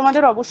জিনিস আমি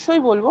তোমাদের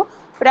অবশ্যই বলবো,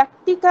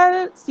 প্র্যাকটিক্যাল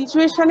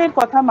সিচুয়েশনের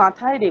কথা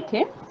মাথায়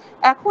রেখে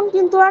এখন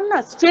কিন্তু আর না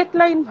স্ট্রেট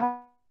লাইন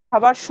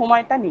ভাবার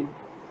সময়টা নেই।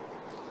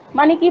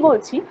 মানে কি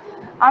বলছি,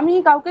 আমি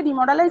কাউকে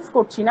ডিমোরালাইজ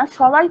করছি না,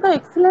 সবাই তো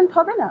এক্সিলেন্ট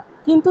হবে না,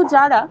 কিন্তু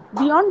যারা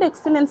বিয়ন্ড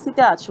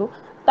এক্সেলেন্সিতে আছো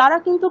তারা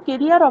কিন্তু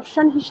কেরিয়ার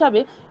অপশন হিসাবে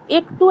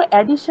একটু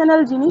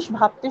অ্যাডিশনাল জিনিস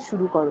ভাবতে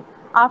শুরু করো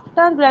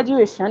আফটার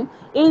গ্র্যাজুয়েশন।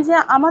 এই যে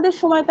আমাদের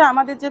সময়তে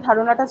আমাদের যে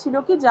ধারণাটা ছিল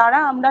কি যারা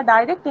আমরা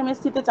ডাইরেক্ট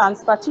এমএসসিতে চান্স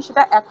পাচ্ছি,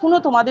 সেটা এখনো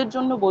তোমাদের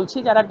জন্য বলছি,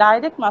 যারা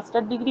ডাইরেক্ট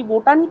মাস্টার ডিগ্রি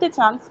বোটানিতে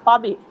চান্স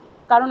পাবে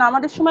কারণ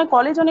আমাদের সময়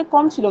কলেজ অনেক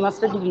কম ছিল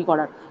মাস্টার ডিগ্রি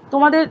করার,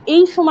 তোমাদের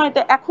এই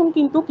সময়তে এখন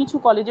কিন্তু কিছু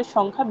কলেজের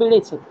সংখ্যা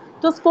বেড়েছে,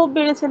 তো স্কোপ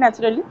বেড়েছে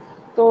ন্যাচারালি।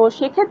 তো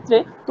সেক্ষেত্রে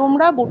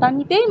তোমরা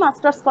বোটানিতেই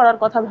মাস্টার্স করার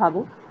কথা ভাবো,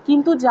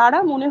 কিন্তু যারা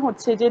মনে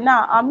হচ্ছে যে না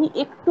আমি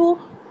একটু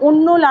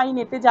অন্য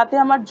লাইনেতে যাতে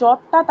আমার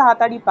জবটা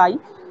তাড়াতাড়ি পাই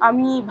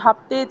আমি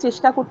ভাবতে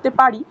চেষ্টা করতে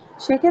পারি,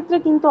 সেক্ষেত্রে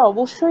কিন্তু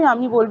অবশ্যই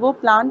আমি বলবো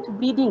প্লান্ট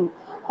ব্রিডিং,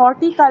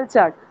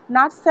 হর্টিকালচার,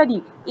 নার্সারি,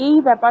 এই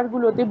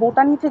ব্যাপারগুলোতে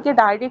বোটানি থেকে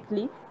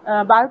ডাইরেক্টলি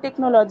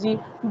বায়োটেকনোলজি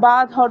বা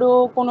ধরো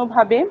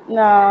কোনোভাবে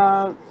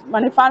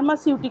মানে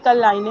ফার্মাসিউটিক্যাল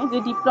লাইনে যে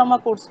ডিপ্লোমা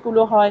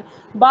কোর্সগুলো হয়,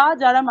 বা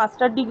যারা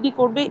মাস্টার ডিগ্রি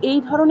করবে এই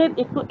ধরনের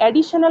একটু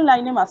অ্যাডিশনাল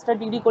লাইনে মাস্টার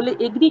ডিগ্রি করলে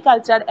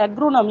এগ্রিকালচার,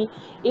 অ্যাগ্রোনমি,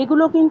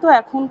 এগুলো কিন্তু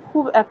এখন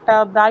খুব একটা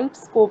ব্রাইট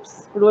স্কোপস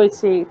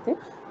রয়েছে এতে।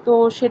 তো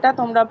সেটা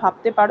তোমরা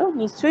ভাবতে পারো,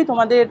 নিশ্চয়ই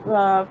তোমাদের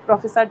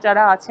প্রফেসর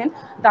যারা আছেন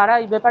তারা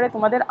এই ব্যাপারে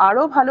তোমাদের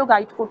আরও ভালো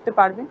গাইড করতে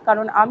পারবে,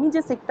 কারণ আমি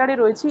যে সেক্টরে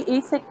রয়েছি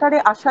এই সেক্টরে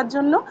আসার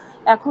জন্য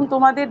এখন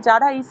তোমাদের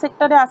যারা এই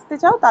সেক্টরে আসতে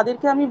চাও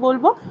তাদেরকে আমি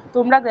বলবো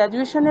তোমরা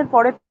গ্র্যাজুয়েশনের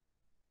পরে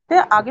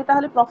আগে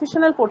তাহলে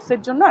প্রফেশনাল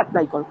কোর্সের জন্য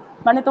অ্যাপ্লাই করো,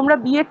 মানে তোমরা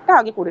বিএডটা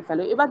আগে করে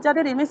ফেলো। এবার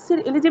যাদের এমএসসির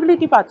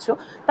এলিজিবিলিটি পাচ্ছ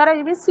তারা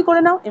এমএসসি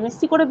করে নাও,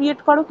 এমএসসি করে বিএড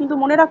করো, কিন্তু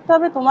মনে রাখতে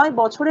হবে তোমার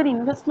বছরের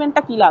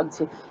ইনভেস্টমেন্টটা কি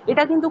লাগছে,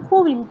 এটা কিন্তু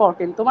খুব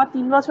ইম্পর্টেন্ট। তোমার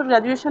 3 বছর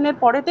গ্র্যাজুয়েশনের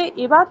পরেতে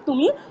এবার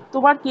তুমি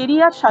তোমার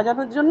কেরিয়ার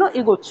সাজানোর জন্য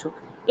এগোচ্ছ,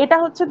 এটা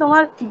হচ্ছে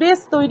তোমার বেস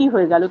তৈরি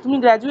হয়ে গেল, তুমি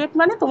গ্র্যাজুয়েট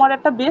মানে তোমার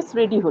একটা বেস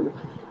রেডি হলো।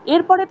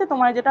 এরপরেতে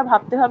তোমায় যেটা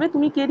ভাবতে হবে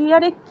তুমি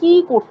কেরিয়ারে কি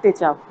করতে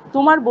চাও।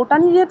 তোমার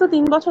বোটানি যেহেতু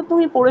 3 বছর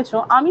তুমি পড়েছো,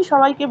 আমি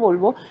সবাইকে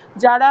বলবো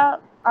যারা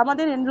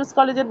আমাদের এন্ড্রুজ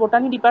কলেজের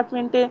বোটানি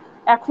ডিপার্টমেন্টে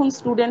এখন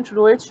স্টুডেন্ট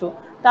রয়েছো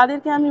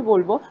তাদেরকে আমি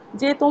বলবো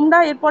যে তোমরা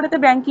এরপরেতে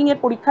ব্যাংকিং এর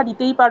পরীক্ষা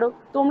দিতেই পারো,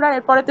 তোমরা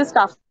এরপরেতে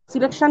স্টাফ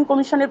সিলেকশন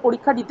কমিশনের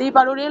পরীক্ষা দিতেই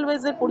পারো,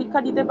 রেলওয়েজের পরীক্ষা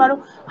দিতে পারো,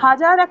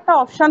 হাজার একটা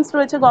অপশানস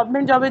রয়েছে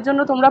গভর্নমেন্ট জবের জন্য,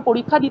 তোমরা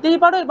পরীক্ষা দিতেই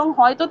পারো এবং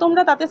হয়তো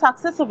তোমরা তাতে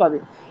সাকসেসও পাবে।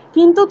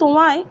 কিন্তু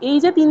তোমায় এই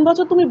যে 3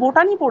 বছর তুমি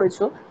বোটানি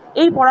পড়েছো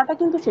এই পড়াটা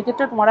কিন্তু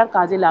সেক্ষেত্রে তোমার আর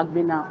কাজে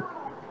লাগবে না।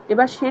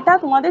 এবার সেটা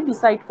তোমাদের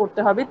ডিসাইড করতে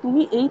হবে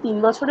তুমি এই 3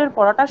 বছরের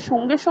পড়াটার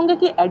সঙ্গে সঙ্গে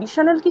কি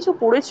অ্যাডিশনাল কিছু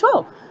পড়েছো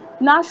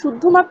না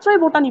শুধুমাত্রই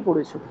বোটানি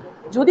পড়েছো।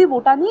 যদি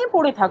বোটানি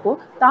পড়ে থাকো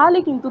তাহলে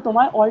কিন্তু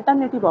তোমায়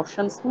অল্টারনেটিভ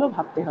অপশনসগুলো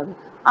ভাবতে হবে।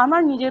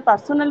 আমার নিজের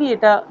পার্সোনালি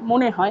এটা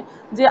মনে হয়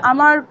যে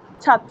আমার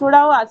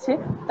ছাত্ররাও আছে,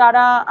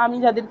 তারা আমি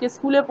যাদেরকে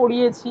স্কুলে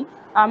পড়িয়েছি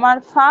আমার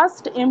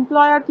ফার্স্ট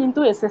এমপ্লয়ার কিন্তু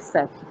এসএস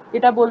স্যার,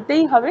 এটা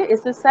বলতেই হবে।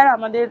 এসএস স্যার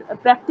আমাদের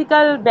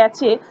প্র্যাকটিক্যাল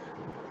ব্যাচে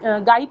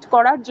গাইড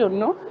করার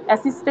জন্য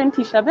অ্যাসিস্ট্যান্ট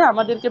হিসাবে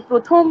আমাদেরকে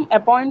প্রথম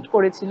অ্যাপয়েন্ট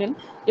করেছিলেন,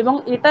 এবং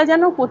এটা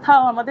যেন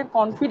কোথাও আমাদের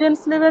কনফিডেন্স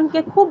লেভেলকে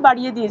খুব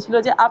বাড়িয়ে দিয়েছিল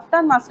যে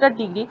আফটার মাস্টার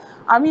ডিগ্রি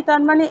আমি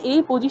তার মানে এই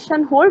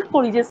পজিশন হোল্ড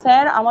করি যে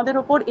স্যার আমাদের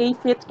ওপর এই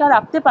ফেথটা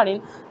রাখতে পারেন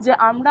যে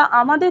আমরা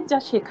আমাদের যা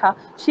শেখা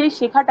সেই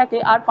শেখাটাকে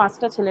আর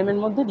 5টা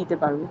ছেলেমেয়ের মধ্যে দিতে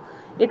পারবো।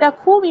 এটা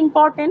খুব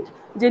ইম্পর্টেন্ট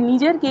যে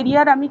নিজের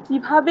কেরিয়ার আমি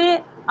কিভাবে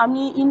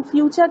আমি ইন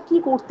ফিউচার কি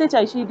করতে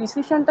চাই সেই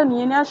ডিসিশনটা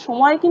নিয়ে নেওয়ার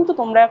সময় কিন্তু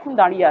তোমরা এখন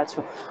দাঁড়িয়ে আছো।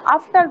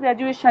 আফটার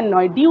গ্র্যাজুয়েশন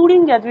নয়, ডিউরিং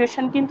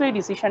গ্র্যাজুয়েশন কিন্তু এই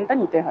ডিসিশনটা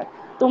নিতে হয়।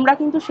 তোমরা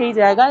কিন্তু সেই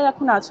জায়গায়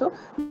এখন আছো,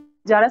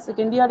 যারা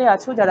সেকেন্ড ইয়ারে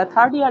আছো যারা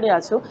থার্ড ইয়ারে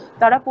আছো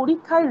তারা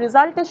পরীক্ষায়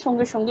রেজাল্টের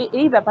সঙ্গে সঙ্গে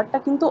এই ব্যাপারটা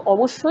কিন্তু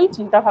অবশ্যই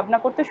চিন্তা ভাবনা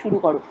করতে শুরু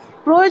করো।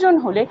 প্রয়োজন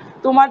হলে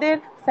তোমাদের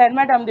স্যার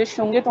ম্যাডামদের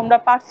সঙ্গে তোমরা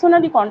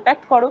পার্সোনালি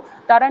কন্ট্যাক্ট করো,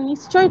 তারা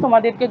নিশ্চয়ই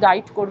তোমাদেরকে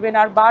গাইড করবেন।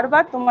 আর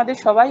বারবার তোমাদের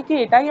সবাইকে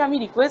এটাই আমি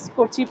রিকোয়েস্ট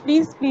করছি,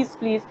 প্লিজ প্লিজ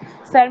প্লিজ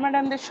স্যার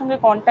ম্যাডামদের সঙ্গে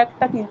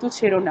কন্ট্যাক্টটা কিন্তু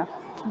ছেড়ো না,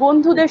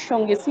 বন্ধুদের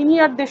সঙ্গে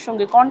সিনিয়রদের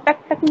সঙ্গে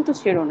কন্ট্যাক্টটা কিন্তু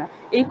ছেড়ো না।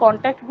 এই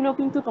কন্ট্যাক্টগুলো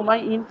কিন্তু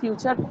তোমায় ইন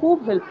ফিউচার খুব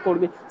হেল্প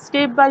করবে।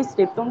 স্টেপ বাই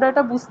স্টেপ তোমরা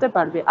এটা বুঝতে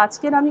পারবে।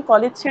 আজকের আমি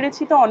কলেজ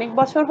ছেড়েছি তো অনেক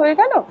বছর হয়ে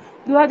গেল,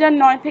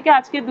 2009 থেকে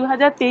আজকে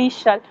 2023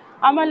 সাল,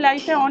 আমার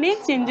লাইফে অনেক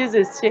চেঞ্জেস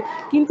এসছে,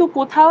 কিন্তু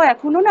কোথাও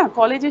এখনো না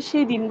কলেজের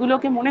সেই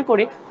দিনগুলোকে মনে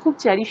করে খুব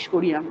চ্যারিশ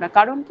করি আমরা,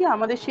 কারণ কি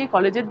আমাদের সেই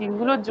কলেজের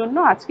দিনগুলোর জন্য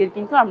আজকের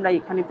কিন্তু আমরা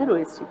এখানেতে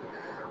রয়েছি।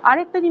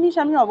 আরেকটা জিনিস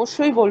আমি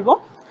অবশ্যই বলবো,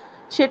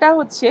 সেটা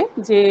হচ্ছে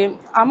যে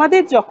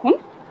আমাদের যখন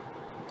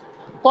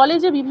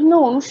কলেজে বিভিন্ন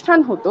অনুষ্ঠান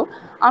হতো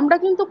আমরা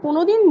কিন্তু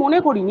কোনোদিন মনে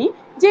করিনি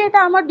যে এটা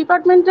আমার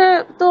ডিপার্টমেন্টে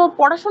তো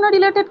পড়াশোনা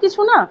রিলেটেড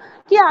কিছু না,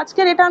 কি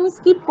আজকের এটা আমি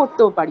স্কিপ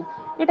করতেও পারি।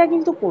 এটা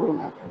কিন্তু করো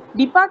না,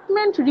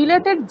 ডিপার্টমেন্ট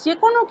রিলেটেড যে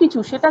কোনো কিছু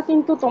সেটা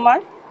কিন্তু তোমার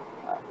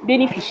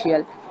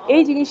বেনিফিশিয়াল,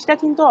 এই জিনিসটা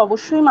কিন্তু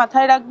অবশ্যই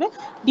মাথায় রাখবে।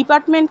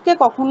 ডিপার্টমেন্টকে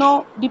কখনো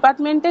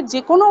ডিপার্টমেন্টের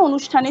যে কোনো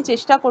অনুষ্ঠানে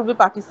চেষ্টা করবে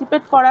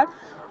পার্টিসিপেট করার।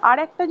 আর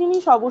একটা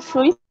জিনিস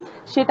অবশ্যই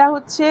সেটা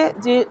হচ্ছে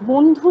যে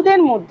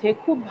বন্ধুদের মধ্যে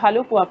খুব ভালো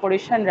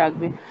কোঅপারেশন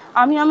রাখবে।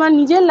 আমি আমার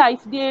নিজের লাইফ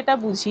দিয়ে এটা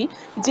বুঝি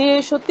যে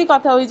সত্যি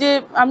কথা, ওই যে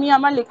আমি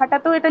আমার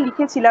লেখাটাতেও এটা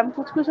লিখেছিলাম,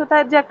 কুছ কুছ হোতা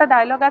হ্যায় যে একটা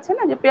ডায়লগ আছে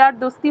না যে পেয়ার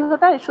দোস্তি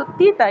হোতা হ্যায়,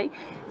 সত্যিই তাই।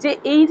 যে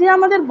এই যে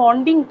আমাদের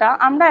বন্ডিংটা,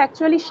 আমরা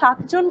অ্যাকচুয়ালি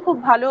 7জন খুব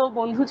ভালো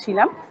বন্ধু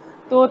ছিলাম,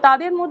 তো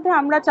তাদের মধ্যে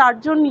আমরা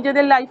 4জন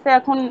নিজেদের লাইফে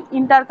এখন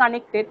ইন্টার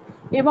কানেক্টেড,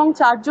 এবং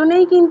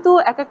 4জনেই কিন্তু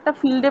এক একটা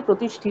ফিল্ডে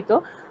প্রতিষ্ঠিত।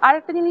 আর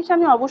একটা জিনিস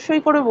আমি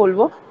অবশ্যই করে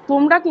বলবো,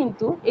 তোমরা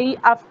কিন্তু এই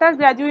আফটার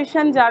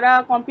গ্র্যাজুয়েশন যারা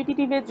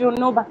কম্পিটিটিভের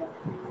জন্য বা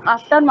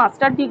আফটার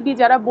মাস্টার ডিগ্রি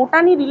যারা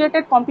বোটানি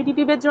রিলেটেড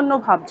কম্পিটিটিভের জন্য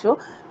ভাবছো,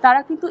 তারা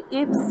কিন্তু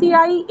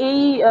এফসিআই এই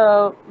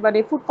মানে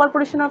ফুড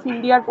কর্পোরেশন অফ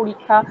ইন্ডিয়ার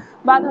পরীক্ষা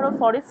বা ধরো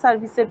ফরেস্ট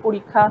সার্ভিসের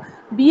পরীক্ষা,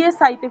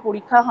 বিএসআইতে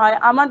পরীক্ষা হয়,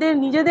 আমাদের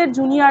নিজেদের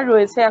জুনিয়র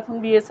রয়েছে এখন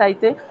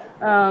বিএসআইতে,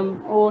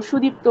 ও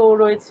সুদীপ্ত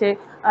রয়েছে,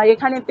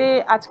 এখানেতে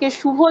আজকে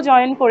শুভ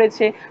জয়েন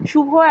করেছে,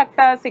 শুভ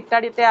একটা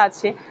সেক্টরেতে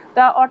আছে।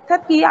 তা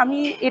অর্থাৎ কি আমি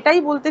এটাই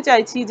বলতে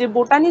চাইছি যে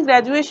বোটানি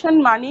গ্র্যাজুয়েশন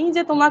মানেই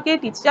যে তোমাকে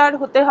টিচার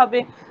হতে হবে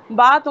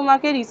বা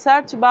তোমাকে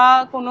রিসার্চ বা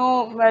কোনো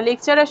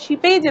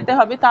লেকচারারশিপেই যেতে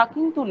হবে তা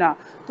কিন্তু না।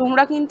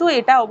 তোমরা কিন্তু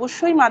এটা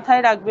অবশ্যই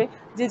মাথায় রাখবে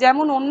যে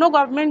যেমন অন্য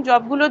গভর্নমেন্ট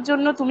জবগুলোর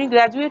জন্য তুমি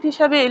গ্র্যাজুয়েট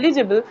হিসাবে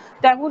এলিজেবল,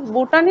 তেমন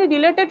বোটানি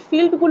রিলেটেড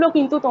ফিল্ডগুলো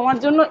কিন্তু তোমার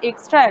জন্য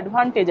এক্সট্রা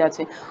অ্যাডভান্টেজ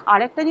আছে। আর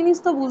একটা জিনিস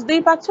তো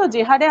বুঝতেই পারছো,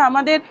 যে হারে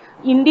আমাদের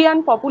ইন্ডিয়ান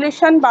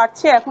পপুলেশন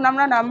বাড়ছে, এখন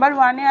আমরা নাম্বার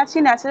 1-এ আছি,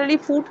 ন্যাচারালি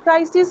ফুড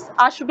ক্রাইসিস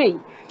আসবেই।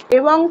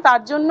 এবং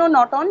তার জন্য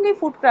not only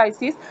food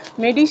crisis,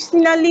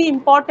 মেডিসিনালি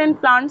important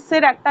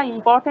প্লান্টসের একটা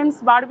ইম্পর্টেন্স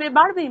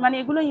বাড়বেই, মানে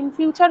এগুলো ইন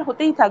ফিউচার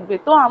হতেই থাকবে।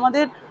 তো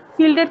আমাদের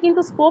ফিল্ডের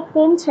কিন্তু স্কোপ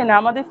কমছে না,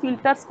 আমাদের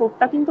ফিল্ডটার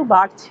স্কোপটা কিন্তু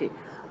বাড়ছে।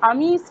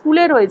 আমি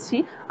স্কুলে রয়েছি,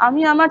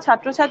 আমি আমার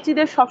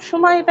ছাত্রছাত্রীদের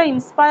সবসময় এটা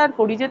ইন্সপায়ার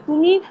করি যে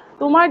তুমি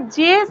তোমার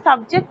যে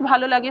সাবজেক্ট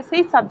ভালো লাগে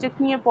সেই সাবজেক্ট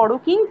নিয়ে পড়ো,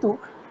 কিন্তু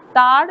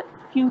তার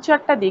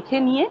ফিউচারটা দেখে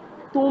নিয়ে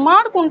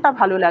তোমার কোনটা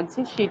ভালো লাগছে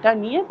সেটা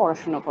নিয়ে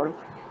পড়াশোনা করো।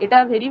 এটা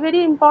ভেরি ভেরি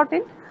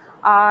ইম্পর্টেন্ট।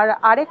 আর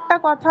আরেকটা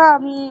কথা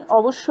আমি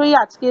অবশ্যই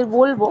আজকে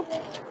বলবো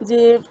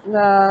যে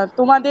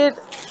তোমাদের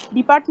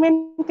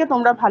ডিপার্টমেন্টকে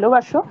তোমরা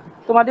ভালোবাসো,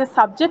 তোমাদের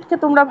সাবজেক্টকে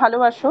তোমরা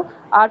ভালোবাসো,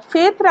 আর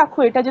ফেথ রাখো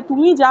এটা যে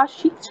তুমি যা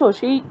শিখছো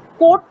সেই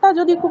কোরটা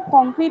যদি খুব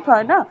কমপ্লিট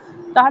হয় না,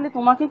 তাহলে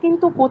তোমাকে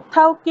কিন্তু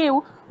কোথাও কেউ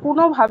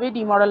কোনোভাবে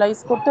ডিমোরালাইজ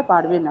করতে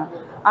পারবে না।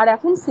 আর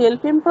এখন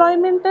সেলফ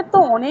এমপ্লয়মেন্টের তো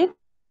অনেক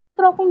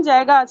রকম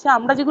জায়গা আছে,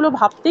 আমরা যেগুলো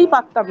ভাবতেই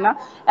পারতাম না,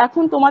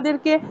 এখন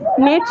তোমাদেরকে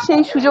নেট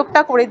সেই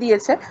সুযোগটা করে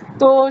দিয়েছে।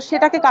 তো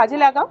সেটাকে কাজে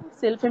লাগাও,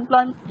 সেলফ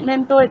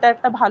এমপ্লয়মেন্টও এটা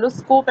একটা ভালো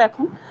স্কোপ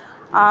এখন।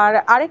 আর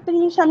আরেকটা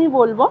জিনিস আমি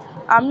বলবো,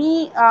 আমি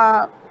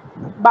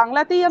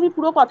বাংলাতেই আমি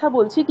পুরো কথা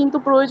বলছি, কিন্তু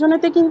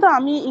প্রয়োজনেতে কিন্তু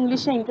আমি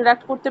ইংলিশে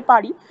ইন্টারাক্ট করতে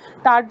পারি।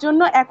 তার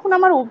জন্য এখন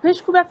আমার অভ্যেস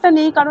খুব একটা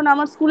নেই, কারণ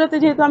আমার স্কুলেতে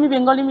যেহেতু আমি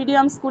বেঙ্গলি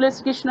মিডিয়াম স্কুলে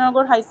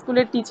শ্রীকৃষ্ণনগর হাই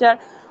স্কুলের টিচার,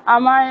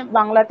 আমায়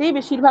বাংলাতেই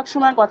বেশিরভাগ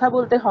সময় কথা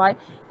বলতে হয়।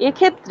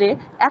 এক্ষেত্রে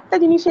একটা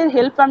জিনিসের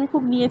হেল্প আমি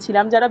খুব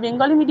নিয়েছিলাম, যারা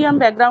বেঙ্গলি মিডিয়াম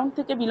ব্যাকগ্রাউন্ড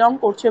থেকে বিলং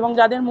করছে এবং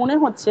যাদের মনে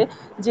হচ্ছে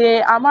যে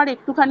আমার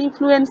একটুখানি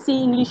ফ্লুয়েন্সি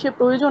ইংলিশে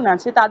প্রয়োজন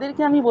আছে,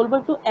 তাদেরকে আমি বলবো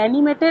একটু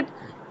অ্যানিমেটেড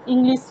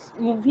ইংলিশ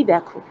মুভি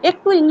দেখো,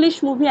 একটু ইংলিশ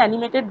মুভি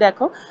অ্যানিমেটেড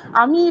দেখো।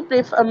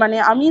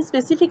 আমি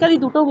স্পেসিফিক্যালি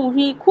দুটো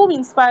মুভি খুব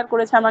ইন্সপায়ার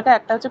করেছে আমাকে,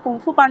 একটা হচ্ছে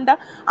কুংফু পান্ডা,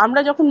 আমরা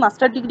যখন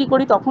মাস্টার ডিগ্রি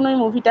করি তখন ওই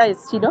মুভিটা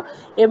এসেছিল,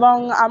 এবং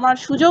আমার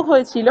সুযোগ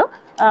হয়েছিল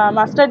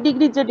মাস্টার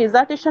ডিগ্রির যে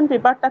ডেজার্টেশন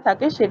পেপারটা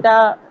থাকে সেটা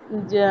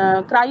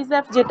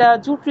ক্রাইজ্যাপ, যেটা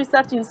জুট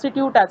রিসার্চ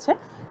ইনস্টিটিউট আছে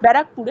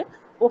ব্যারাকপুরে,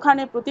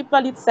 ওখানে প্রদীপ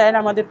পালিত স্যার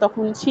আমাদের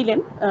তখন ছিলেন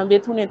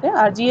বেথুনেতে,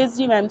 আর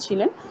জিএসজি ম্যাম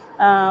ছিলেন,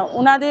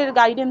 ওনাদের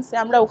গাইডেন্সে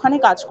আমরা ওখানে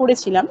কাজ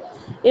করেছিলাম।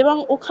 এবং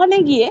ওখানে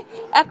গিয়ে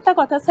একটা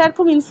কথা, স্যার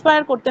খুব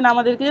ইন্সপায়ার করতেন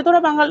আমাদেরকে যে তোরা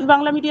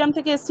বাংলা মিডিয়াম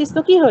থেকে এসছিস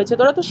তো কি হয়েছে,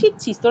 তোরা তো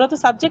শিখছিস, তোরা তো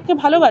সাবজেক্টকে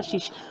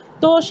ভালোবাসিস,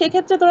 তো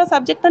সেক্ষেত্রে তোরা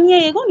সাবজেক্টটা নিয়ে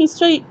এগো,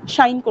 নিশ্চয়ই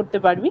শাইন করতে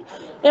পারবি।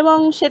 এবং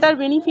সেটার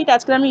বেনিফিট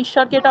আজকে আমি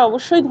ঈশ্বরকে এটা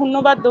অবশ্যই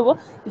ধন্যবাদ দেবো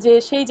যে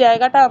সেই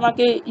জায়গাটা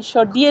আমাকে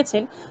ঈশ্বর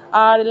দিয়েছেন।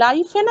 আর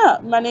লাইফে না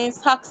মানে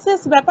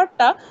সাকসেস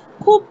ব্যাপারটা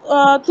খুব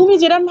তুমি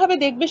যেরকমভাবে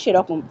দেখবে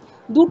সেরকম,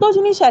 দুটো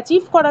জিনিস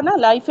অ্যাচিভ করা না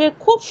লাইফে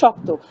খুব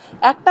শক্ত,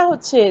 একটা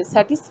হচ্ছে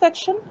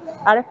স্যাটিসফ্যাকশন,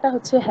 আর একটা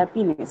হচ্ছে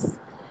হ্যাপিনেস।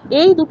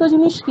 এই দুটো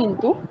জিনিস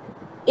কিন্তু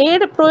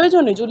এর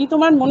প্রয়োজনে যদি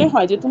তোমার মনে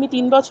হয় যে তুমি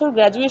 3 বছর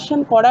গ্র্যাজুয়েশন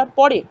করার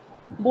পরে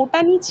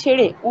বোটানি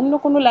ছেড়ে অন্য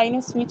কোনো লাইনে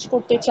সুইচ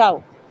করতে চাও,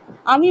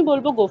 আমি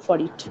বলবো গো ফর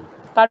ইট।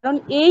 কারণ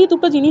এই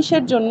দুটো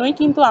জিনিসের জন্যই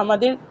কিন্তু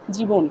আমাদের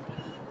জীবন।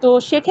 তো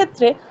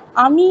সেক্ষেত্রে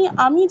আমি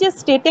আমি যে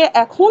স্টেটে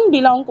এখন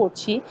বিলং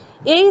করছি,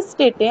 এই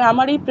স্টেটে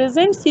আমার এই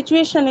প্রেজেন্ট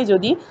সিচুয়েশনে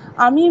যদি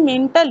আমি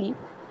মেন্টালি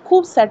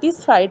খুব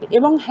স্যাটিসফাইড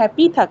এবং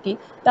হ্যাপি থাকি,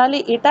 তাহলে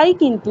এটাই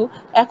কিন্তু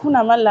এখন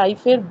আমার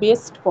লাইফের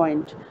বেস্ট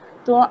পয়েন্ট।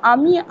 তো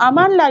আমি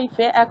আমার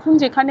লাইফে এখন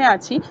যেখানে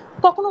আছি,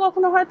 কখনো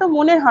কখনো হয়তো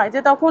মনে হয়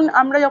যে তখন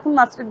আমরা যখন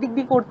মাস্টার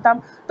ডিগ্রি করতাম,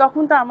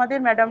 তখন তো আমাদের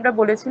ম্যাডামরা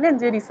বলেছিলেন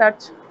যে রিসার্চ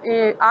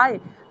আয়,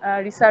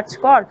 রিসার্চ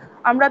কর।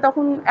 আমরা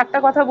তখন একটা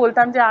কথা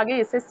বলতাম যে আগে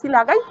এসএসসি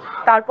লাগাই,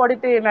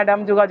 তারপরেতে ম্যাডাম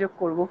যোগাযোগ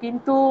করব।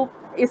 কিন্তু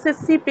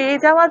এসএসসি পেয়ে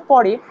যাওয়ার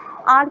পরে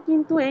আর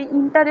কিন্তু এই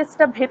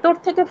ইন্টারেস্টটা ভেতর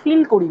থেকে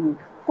ফিল করিনি,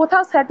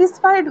 কোথাও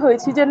স্যাটিসফাইড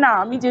হয়েছি যে না,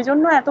 আমি যে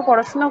জন্য এত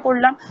পড়াশোনা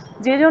করলাম,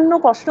 যে জন্য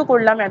কষ্ট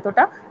করলাম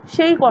এতটা,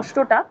 সেই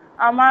কষ্টটা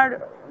আমার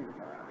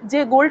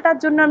যে গোলটার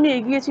জন্য আমি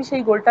এগিয়েছি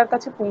সেই গোলটার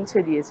কাছে পৌঁছে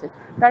দিয়েছে।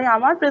 তাই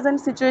আমার প্রেজেন্ট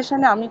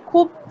সিচুয়েশনে আমি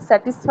খুব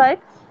স্যাটিসফাইড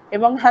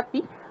এবং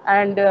হ্যাপি।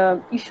 অ্যান্ড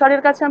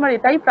ঈশ্বরের কাছে আমার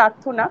এটাই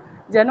প্রার্থনা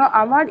যেন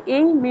আমার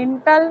এই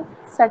মেন্টাল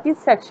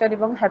স্যাটিসফ্যাকশন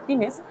এবং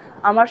হ্যাপিনেস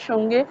আমার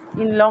সঙ্গে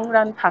ইন লং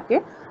রান থাকে।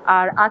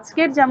 আর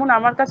আজকের যেমন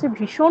আমার কাছে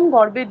ভীষণ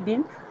গর্বের দিন,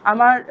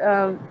 আমার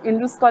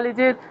এন্ড্রুজ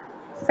কলেজের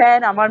স্যার,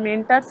 আমার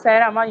মেন্টার স্যার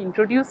আমার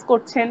ইন্ট্রোডিউস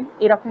করছেন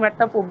এরকম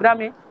একটা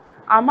প্রোগ্রামে।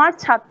 আমার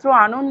ছাত্র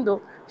আনন্দ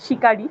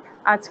শিকারী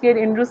আজকের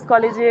এন্ড্রুজ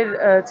কলেজের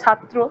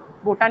ছাত্র,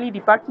 বোটানি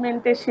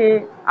ডিপার্টমেন্টে সে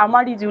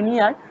আমারই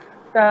জুনিয়র।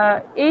 তা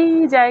এই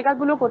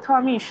জায়গাগুলো কোথাও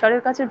আমি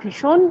ঈশ্বরের কাছে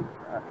ভীষণ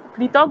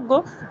কৃতজ্ঞ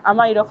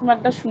আমার এরকম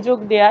একটা সুযোগ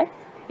দেয়ার।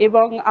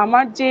 এবং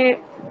আমার যে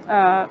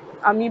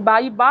আমি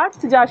বাই বার্থ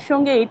যার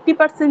সঙ্গে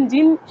 80%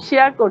 জিন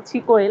শেয়ার করছি,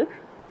 কোয়েল,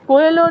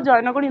 কোয়েল ও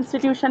জয়নগর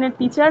ইনস্টিটিউশনের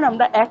টিচার,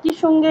 আমরা একই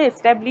সঙ্গে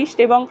এস্টাবলিশড,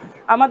 এবং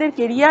আমাদের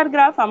কেরিয়ার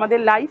গ্রাফ, আমাদের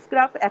লাইফ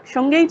গ্রাফ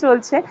একসঙ্গেই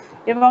চলছে।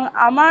 এবং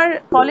আমার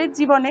কলেজ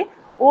জীবনে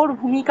ওর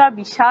ভূমিকা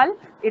বিশাল,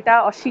 এটা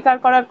অস্বীকার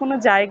করার কোনো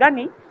জায়গা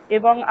নেই।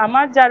 এবং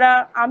আমার যারা,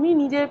 আমি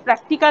নিজে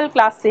প্র্যাকটিক্যাল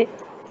ক্লাসে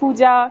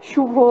পূজা,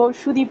 শুভ,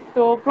 সুদীপ্ত,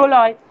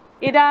 প্রলয়,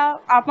 এরা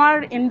আমার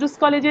এন্ড্রুস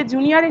কলেজের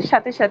জুনিয়রের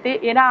সাথে সাথে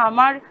এরা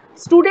আমার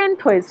স্টুডেন্ট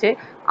হয়েছে।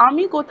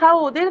 আমি কোথাও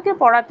ওদেরকে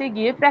পড়াতে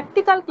গিয়ে,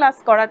 প্র্যাকটিক্যাল ক্লাস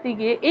করাতে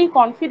গিয়ে এই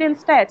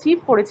কনফিডেন্সটা অ্যাচিভ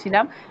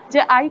করেছিলাম যে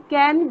I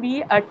can be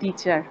a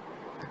teacher,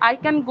 I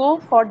can go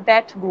for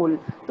that গোল।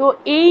 তো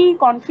এই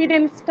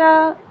কনফিডেন্সটা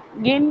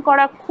গেইন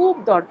করা খুব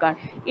দরকার।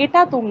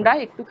 এটা তোমরা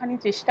একটুখানি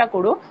চেষ্টা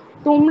করো।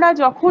 তোমরা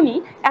যখনই,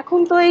 এখন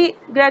তো এই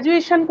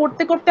গ্র্যাজুয়েশন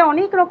করতে করতে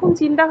অনেক রকম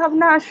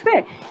চিন্তাভাবনা আসবে,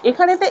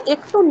 এখানেতে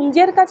একটু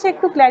নিজের কাছে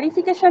একটু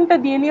ক্ল্যারিফিকেশনটা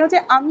দিয়ে নিও যে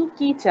আমি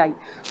কি চাই।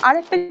 আর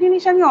একটা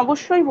জিনিস আমি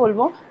অবশ্যই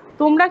বলবো,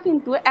 তোমরা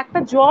কিন্তু একটা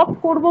জব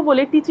করব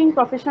বলে টিচিং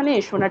প্রফেশনে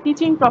এসো না।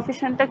 টিচিং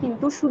প্রফেশনটা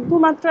কিন্তু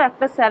শুধুমাত্র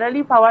একটা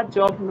স্যালারি পাওয়ার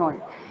জব নয়,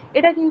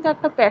 এটা কিন্তু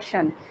একটা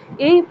প্যাশন।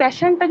 এই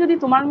প্যাশনটা যদি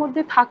তোমার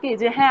মধ্যে থাকে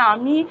যে হ্যাঁ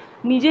আমি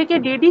নিজেকে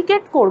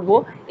ডেডিকেট করব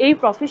এই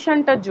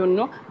প্রফেশনটার জন্য,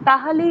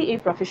 তাহলেই এই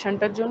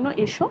প্রফেশনটার জন্য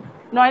এসো।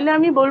 নইলে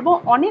আমি বলবো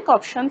অনেক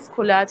অপশনস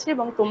খোলা আছে,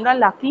 এবং তোমরা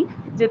লাকি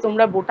যে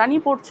তোমরা বোটানি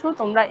পড়ছো,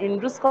 তোমরা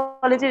এন্ড্রুস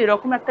কলেজের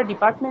এরকম একটা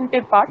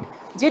ডিপার্টমেন্টের পার্ট,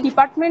 যে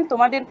ডিপার্টমেন্ট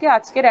তোমাদেরকে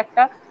আজকের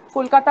একটা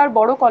কলকাতার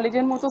বড়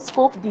কলেজের মতো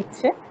স্কোপ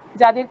দিচ্ছে,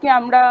 যাদেরকে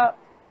আমরা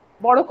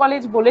বড়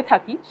কলেজ বলে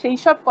থাকি, সেই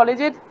সব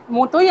কলেজের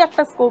মতোই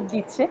একটা স্কোপ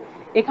দিচ্ছে।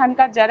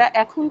 এখানকার যারা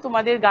এখন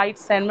তোমাদের গাইড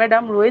স্যার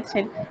ম্যাডাম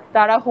রয়েছেন,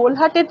 তারা হোল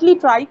হার্টেডলি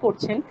ট্রাই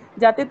করছেন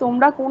যাতে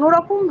তোমরা কোনো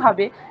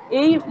রকমভাবে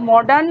এই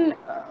মডার্ন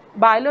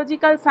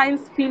বায়োলজিক্যাল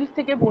সায়েন্স ফিল্ড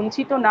থেকে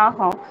বঞ্চিত না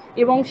হও,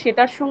 এবং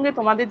সেটার সঙ্গে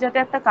তোমাদের যাতে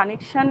একটা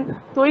কানেকশন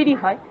তৈরি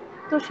হয়।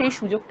 তো সেই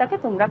সুযোগটাকে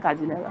তোমরা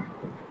কাজে লাগাও।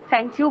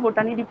 Thank you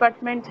botany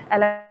department,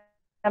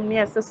 alumni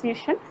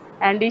association,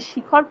 and এই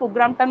শিখর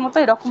প্রোগ্রামটার মতো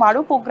এরকম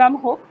আরও প্রোগ্রাম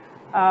হোক,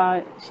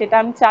 সেটা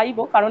আমি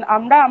চাইবো। কারণ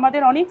আমরা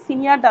আমাদের অনেক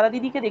সিনিয়র দাদা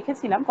দিদিকে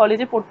দেখেছিলাম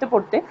কলেজে পড়তে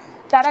পড়তে,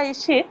 তারা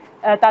এসে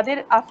তাদের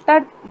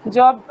আফটার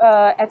জব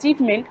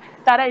অ্যাচিভমেন্ট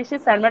তারা এসে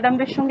স্যার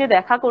ম্যাডামদের সঙ্গে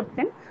দেখা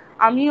করতেন।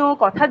 আমিও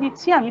কথা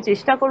দিচ্ছি, আমি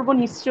চেষ্টা করব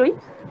নিশ্চয়ই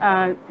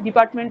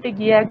ডিপার্টমেন্টে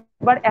গিয়ে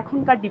একবার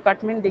এখনকার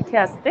ডিপার্টমেন্ট দেখে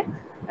আসতে,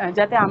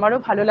 যাতে আমারও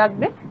ভালো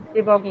লাগবে।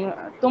 এবং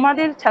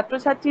তোমাদের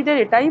ছাত্রছাত্রীদের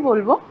এটাই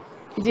বলবো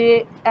যে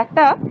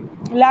একটা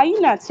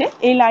লাইন আছে,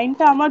 এই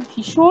লাইনটা আমার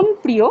ভীষণ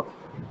প্রিয়।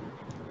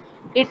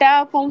 এটা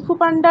পংফু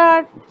পান্ডার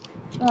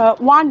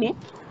ওয়ানে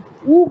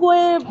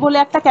উগোয়ে বলে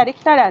একটা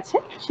ক্যারেক্টার আছে,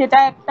 সেটা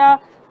একটা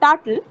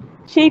টার্টল।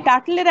 সেই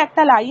টার্টলের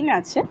একটা লাইন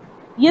আছে,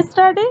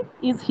 yesterday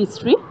is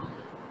history,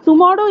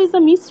 tomorrow is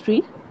a mystery,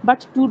 but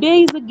today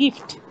is a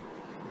gift,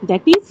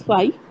 that is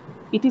why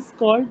it is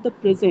called the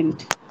present.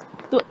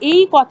 তো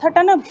এই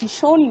কথাটা না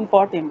ভীষণ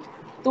ইম্পর্টেন্ট।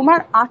 তোমার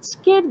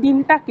আজকের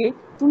দিনটাকে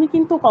তুমি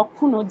কিন্তু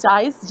কখনো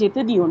জায়েজ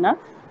যেতে দিও না,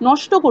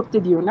 নষ্ট করতে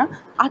দিও না।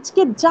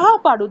 আজকে যা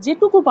পারো,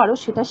 যেটুকু পারো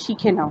সেটা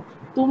শিখে নাও।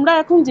 তোমরা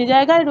এখন যে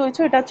জায়গায়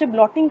রয়েছো, এটা হচ্ছে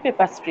ব্লটিং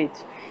পেপার স্টেজ।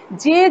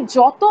 যে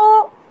যত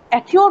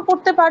অ্যাকিওর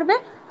করতে পারবে,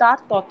 তার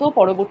তত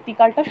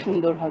পরবর্তীকালটা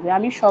সুন্দর হবে।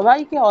 আমি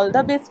সবাইকে অল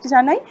দ্য বেস্ট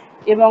জানাই,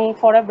 এবং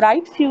ফর আ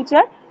ব্রাইট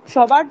ফিউচার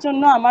সবার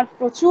জন্য আমার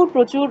প্রচুর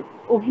প্রচুর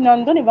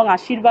অভিনন্দন এবং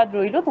আশীর্বাদ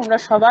রইল। তোমরা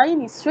সবাই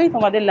নিশ্চয়ই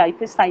তোমাদের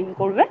লাইফে সাইন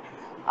করবে,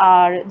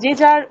 আর যে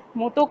যার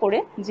মতো করে,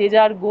 যে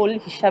যার গোল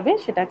হিসাবে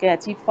সেটাকে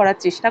অ্যাচিভ করার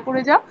চেষ্টা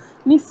করে যাও,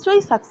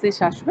 নিশ্চয়ই সাকসেস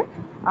আসবে।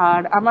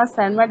 আর আমার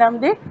স্যার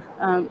ম্যাডামদের,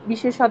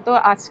 বিশেষত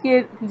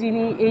আজকের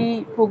যিনি এই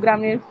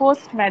প্রোগ্রামের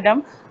হোস্ট ম্যাডাম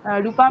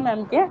রূপা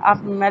ম্যামকে,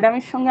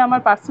 ম্যাডামের সঙ্গে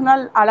আমার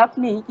পার্সোনাল আলাপ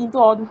নেই, কিন্তু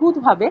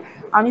অদ্ভুতভাবে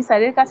আমি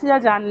স্যারের কাছে যা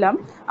জানলাম,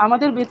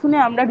 আমাদের বেথুনে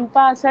আমরা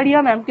রূপা আচারিয়া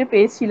ম্যামকে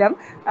পেয়েছিলাম,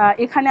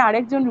 এখানে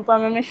আরেকজন রূপা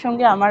ম্যামের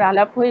সঙ্গে আমার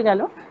আলাপ হয়ে গেল।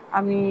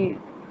 আমি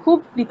খুব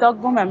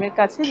কৃতজ্ঞ ম্যামের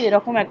কাছে যে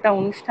এরকম একটা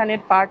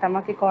অনুষ্ঠানের পার্ট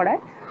আমাকে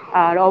করায়।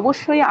 আর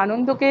অবশ্যই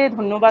আনন্দকে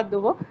ধন্যবাদ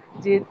দেবো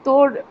যে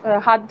তোর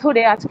হাত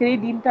ধরে আজকের এই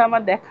দিনটা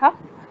আমার দেখা।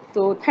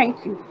 তো থ্যাংক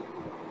ইউ,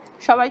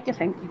 সবাইকে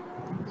থ্যাংক ইউ।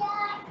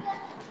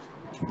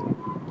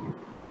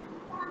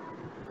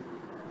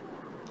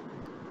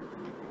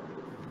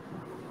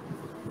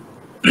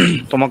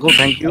 তোমাকেও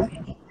থ্যাংক ইউ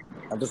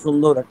এত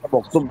সুন্দর একটা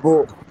বক্তব্য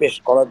পেশ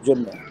করার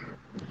জন্য।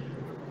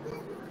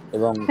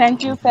 এবং থ্যাংক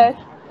ইউ স্যার।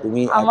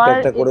 তুমি একটা আমার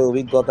একটা করে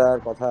অভিজ্ঞতার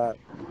কথা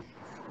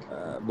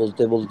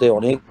বলতে বলতে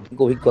অনেক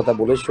অভিজ্ঞতা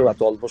বলেছো,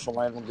 এত অল্প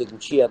সময়ের মধ্যে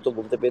গুছিয়ে এত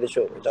বলতে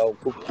পেরেছো, এটাও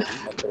খুব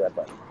কঠিন একটা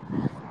ব্যাপার।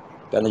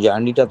 কেন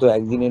জার্নিটা তো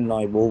একদিনের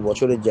নয়, বহু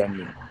বছরের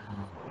জার্নি।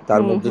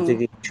 তার হুম মধ্যে হুম।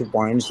 থেকে কিছু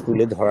পয়েন্টস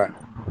তুলে ধরা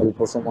অল্প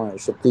সময়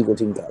সত্যিই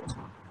কঠিন কাজ।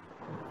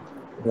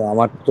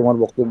 আমার তোমার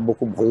বক্তব্য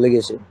খুব ভালো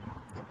লেগেছে,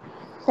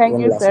 থ্যাংক এবং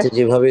ইউ স্যার। লাস্টে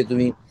যেভাবে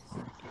তুমি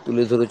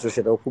তুলে ধরেছো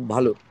সেটাও খুব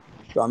ভালো।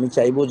 তো আমি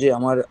চাইবো যে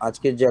আমার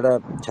আজকের যারা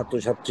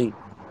ছাত্রছাত্রী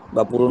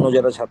বা পুরনো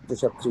যারা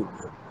ছাত্রছাত্রী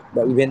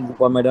বা ইভেন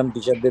রূপা ম্যাডাম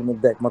টিচারদের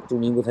মধ্যে একমাত্র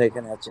উনি বোধহয়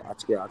এখানে আছে,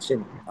 আজকে আছেন,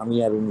 আমি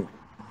আর উনি।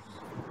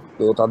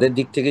 তো তাদের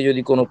দিক থেকে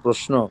যদি কোনো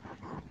প্রশ্ন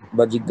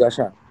বা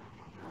জিজ্ঞাসা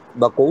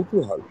বা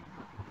কৌতূহল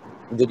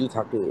যদি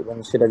থাকে, এবং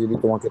সেটা যদি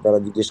তোমাকে তারা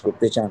জিজ্ঞেস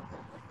করতে চান,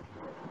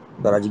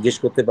 তারা জিজ্ঞেস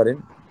করতে পারেন,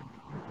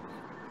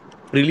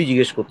 ফ্রিলি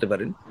জিজ্ঞেস করতে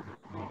পারেন।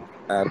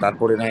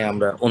 তারপরে নয়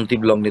আমরা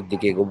অন্তিম লগ্নের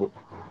দিকে এগোবো।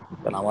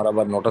 কারণ আমার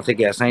আবার 9টা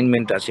থেকে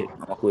অ্যাসাইনমেন্ট আছে,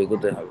 আমাকেও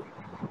এগোতে হবে।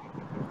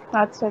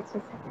 আচ্ছা আচ্ছা।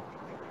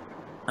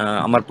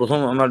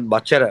 আমার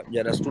বাচ্চারা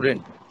যারা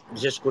স্টুডেন্ট,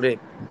 বিশেষ করে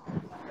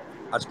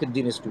আজকের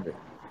দিনের স্টুডেন্ট,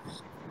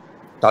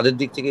 তাদের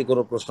দিক থেকে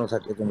কোনো প্রশ্ন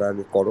থাকলে তোমরা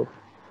আগে করো।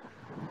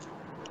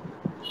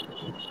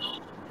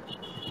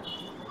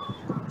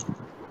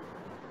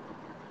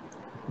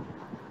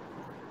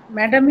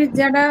 ম্যাডামের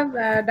যারা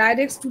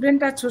ডাইরেক্ট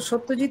স্টুডেন্ট আছো,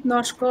 সত্যজিৎ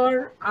নস্কর,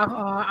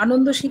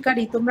 আনন্দ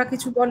শিকারী, তোমরা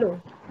কিছু বলো।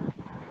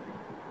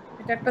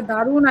 এটা একটা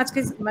দারুণ আজকে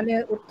মানে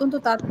অত্যন্ত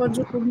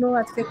তাৎপর্যপূর্ণ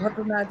আজকে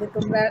ঘটনা যে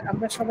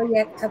আমরা সবাই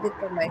এক ছাদের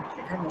তলায়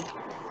এখানে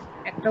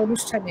একটা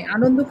অনুষ্ঠানে।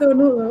 আনন্দকে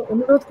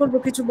অনুরোধ করবো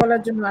কিছু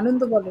বলার জন্য।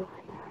 আনন্দ বলো।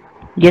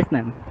 Yes,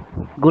 ma'am.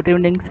 Good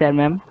evening, sir,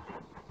 ma'am.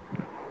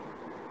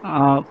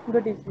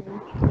 Good evening.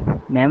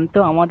 Ma'am তো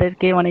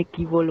আমাদেরকে মানে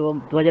কি বলবো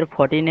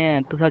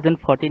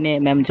 2014-এ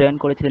ম্যাম জয়েন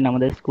করেছিলেন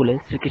আমাদের স্কুলে,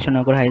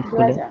 শ্রীকৃষ্ণনগর হাই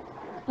স্কুলে।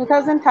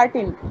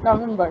 2013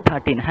 নভেম্বর।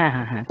 13, হ্যাঁ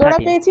হ্যাঁ হ্যাঁ তোরা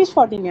 13, পেয়েছিস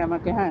 14 এ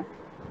আমাকে? হ্যাঁ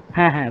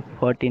হ্যাঁ হ্যাঁ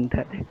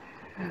 14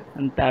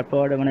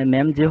 তারপর মানে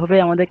ম্যাম যেভাবে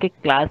আমাদেরকে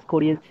ক্লাস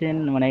করিয়েছেন,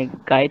 মানে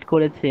গাইড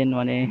করেছেন,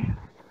 মানে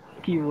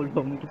কি বলবো,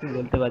 আমি কিছু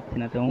বলতে পারছি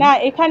না। তো না,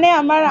 এখানে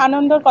আমার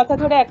আনন্দর কথা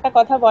ধরে একটা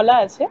কথা বলা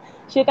আছে,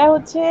 সেটা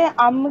হচ্ছে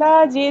আমরা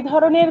যে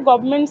ধরনের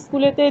গভর্নমেন্ট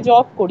স্কুলেতে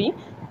জব করি,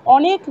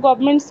 অনেক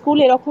গভর্নমেন্ট স্কুল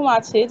এরকম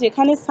আছে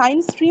যেখানে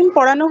সায়েন্স স্ট্রিম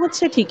পড়ানো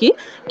হচ্ছে ঠিকই,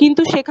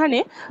 কিন্তু সেখানে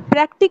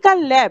প্র্যাকটিক্যাল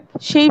ল্যাব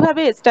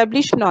সেইভাবে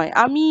এস্টাবলিশ নয়।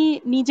 আমি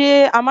নিজে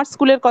আমার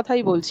স্কুলের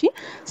কথাই বলছি,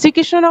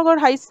 শ্রীকৃষ্ণনগর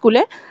হাই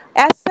স্কুলে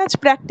অ্যাজ সাচ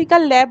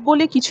প্র্যাকটিক্যাল ল্যাব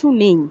বলে কিছু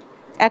নেই।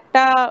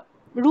 একটা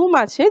রুম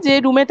আছে, যে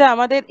রুমেতে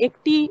আমাদের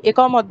একটি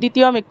একম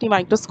অদ্বিতীয়ম একটি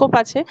মাইক্রোস্কোপ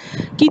আছে,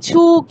 কিছু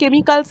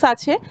কেমিক্যালস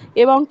আছে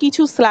এবং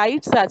কিছু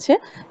স্লাইডস আছে।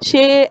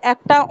 সে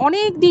একটা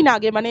অনেক দিন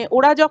আগে, মানে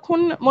ওরা যখন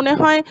মনে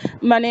হয়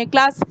মানে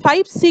ক্লাস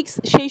 5-6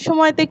 সেই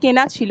সময়তে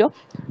কেনা ছিল,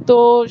 তো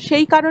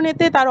সেই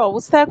কারণেতে তার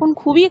অবস্থা এখন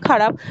খুবই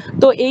খারাপ।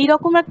 তো এই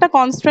রকম একটা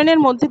কনস্ট্রেনের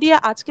মধ্যে দিয়ে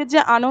আজকের যে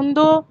আনন্দ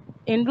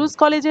এন্ড্রুজ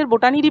কলেজের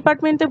বোটানি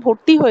ডিপার্টমেন্টে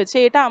ভর্তি হয়েছে,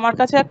 এটা আমার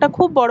কাছে একটা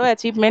খুব বড়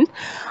অ্যাচিভমেন্ট।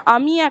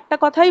 আমি একটা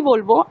কথাই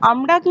বলবো,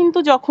 আমরা কিন্তু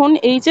যখন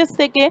এইচএস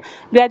থেকে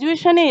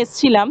গ্র্যাজুয়েশনে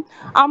এসছিলাম,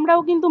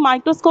 আমরাও কিন্তু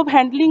মাইক্রোস্কোপ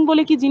হ্যান্ডলিং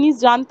বলে কি জিনিস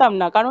জানতাম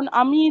না। কারণ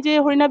আমি যে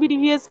হরিনাবি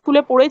ডিভিএস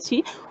স্কুলে পড়েছি,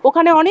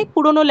 ওখানে অনেক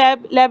পুরনো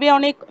ল্যাবে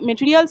অনেক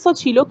মেটেরিয়ালসও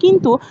ছিল,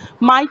 কিন্তু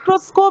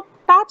মাইক্রোস্কোপ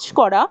টাচ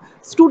করা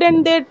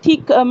স্টুডেন্টদের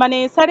ঠিক মানে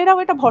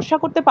স্যারেরাও এটা ভরসা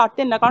করতে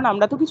পারতেন না, কারণ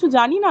আমরা তো কিছু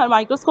জানি না।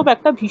 মাইক্রোস্কোপ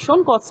একটা ভীষণ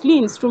কস্টলি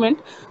ইনস্ট্রুমেন্ট,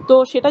 তো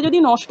সেটা যদি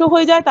নষ্ট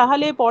হয়ে যায়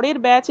তাহলে পরের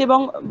ব্যাচ এবং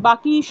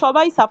বাকি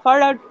সবাই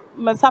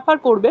সাফার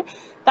করবে।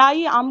 তাই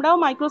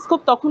আমরাও মাইক্রোস্কোপ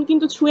তখন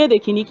কিন্তু ছুঁয়ে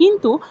দেখিনি,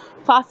 কিন্তু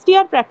ফার্স্ট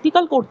ইয়ার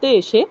প্র্যাকটিক্যাল করতে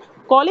এসে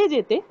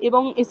কলেজেতে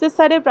এবং এসএস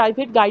স্যারের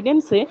প্রাইভেট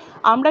গাইডেন্সে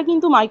আমরা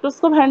কিন্তু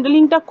মাইক্রোস্কোপ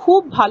হ্যান্ডলিংটা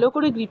খুব ভালো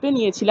করে গ্রিপে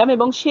নিয়েছিলাম,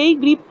 এবং সেই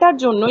গ্রিপটার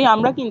জন্যই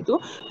আমরা কিন্তু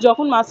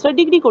যখন মাস্টার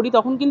ডিগ্রি করি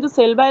তখন কিন্তু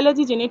সেল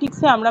বায়োলজি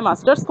জেনেটিক্সে আমরা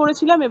মাস্টার্স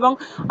করেছিলাম। এবং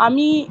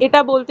আমি এটা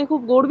বলতে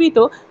খুব গর্বিত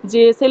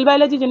যে সেল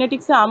বায়োলজি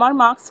জেনেটিক্সে আমার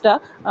মার্কসটা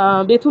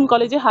বেথুন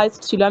কলেজে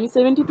হাইস্ট ছিল, আমি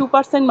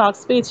 72%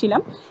 মার্কস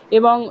পেয়েছিলাম।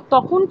 এবং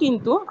তখন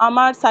কিন্তু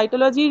আমার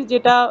সাইটোলজির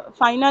যেটা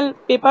ফাইনাল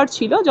পেপার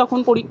ছিল, যখন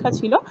পরীক্ষা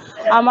ছিল,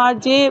 আমার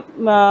যে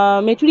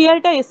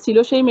মেটেরিয়ালটা এসছিল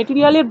সেই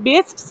মেটেরিয়ালের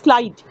বেস্ট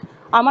স্লাইড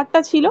আমারটা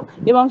ছিল,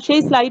 এবং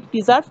সেই স্লাইড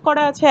প্রিজার্ভ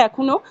করা আছে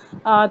এখনও।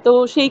 তো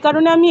সেই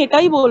কারণে আমি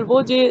এটাই বলবো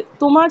যে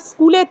তোমার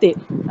স্কুলেতে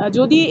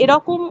যদি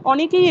এরকম,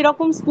 অনেকেই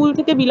এরকম স্কুল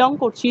থেকে বিলং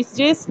করছিস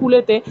যে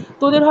স্কুলেতে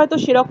তোদের হয়তো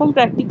সেরকম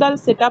প্র্যাকটিক্যাল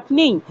সেট আপ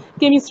নেই,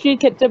 কেমিস্ট্রির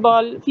ক্ষেত্রে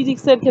বল,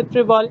 ফিজিক্সের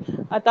ক্ষেত্রে বল।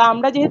 তা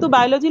আমরা যেহেতু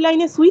বায়োলজি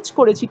লাইনে সুইচ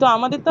করেছি, তো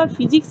আমাদের তো আর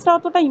ফিজিক্সটা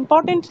অতটা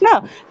ইম্পর্টেন্ট না,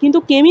 কিন্তু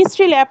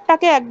কেমিস্ট্রি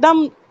ল্যাবটাকে একদম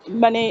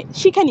মানে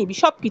শিখে নিবি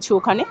সব কিছু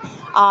ওখানে।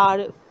 আর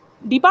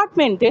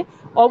ডিপার্টমেন্টে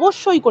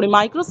অবশ্যই করে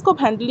মাইক্রোস্কোপ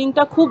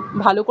হ্যান্ডলিংটা খুব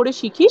ভালো করে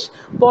শিখিস।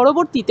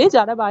 পরবর্তীতে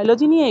যারা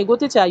বায়োলজি নিয়ে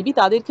এগোতে চাইবি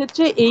তাদের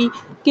ক্ষেত্রে এই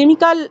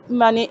কেমিক্যাল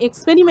মানে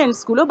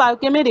এক্সপেরিমেন্টসগুলো,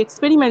 বায়োকেমের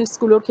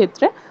এক্সপেরিমেন্টসগুলোর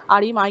ক্ষেত্রে,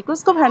 আর এই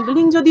মাইক্রোস্কোপ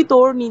হ্যান্ডলিং যদি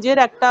তোর নিজের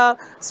একটা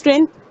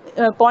স্ট্রেংথ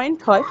পয়েন্ট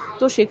হয়,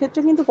 তো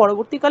সেক্ষেত্রে কিন্তু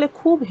পরবর্তীকালে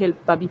খুব হেল্প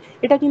পাবি।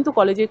 এটা কিন্তু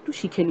কলেজে একটু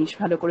শিখে নিস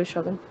ভালো করে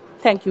সবাই।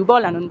 Thank you.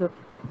 Ball Ananda.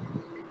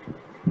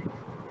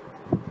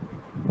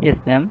 Yes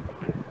ma'am.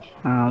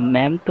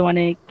 Ma'am তো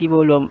মানে কি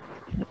বলবো,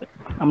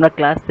 আমরা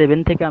ক্লাস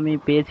 7 থেকে আমি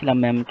পেয়েছিলাম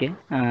ম্যামকে।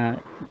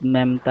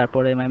 ম্যাম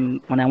তারপরে ম্যাম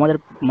মানে আমাদের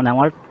মানে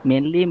আমার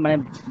মেনলি মানে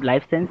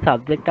লাইফ সায়েন্স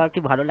সাবজেক্টটা আর কি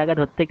ভালো লাগা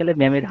ধরতে গেলে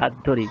ম্যামের হাত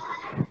ধরেই।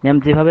 ম্যাম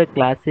যেভাবে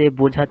ক্লাসে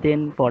বোঝাতেন,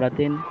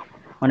 পড়াতেন,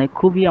 মানে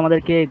খুবই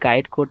আমাদেরকে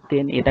গাইড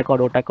করতেন, এটা কর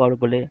ওটা কর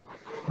বলে।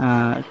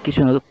 কি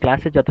সুন্দর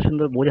ক্লাসে যত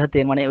সুন্দর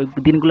বোঝাতেন, মানে ওই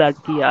দিনগুলো আর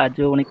কি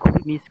আজও মানে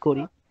খুবই মিস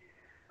করি।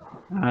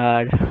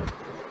 আর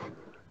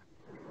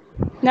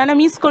না না,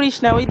 মিস করিস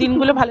না, ওই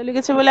দিনগুলো ভালো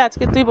লেগেছে বলে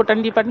আজকে তুই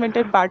বোটানি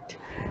ডিপার্টমেন্টের part.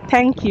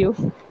 Thank you.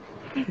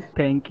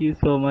 Thank you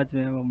so much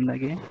ma'am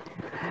আপনাকে।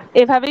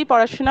 এভাবেই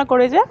পড়াশোনা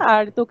করে যা,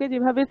 আর তোকে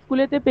যেভাবে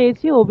স্কুলেতে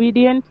পেয়েছি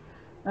ওবিডিয়েন্ট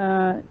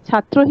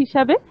ছাত্র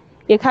হিসাবে,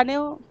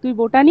 এখানেও তুই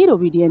বোটানির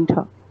ওবিডিয়েন্ট হ,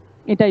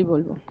 এটাই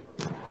বলবো।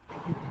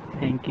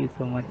 Thank you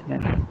so much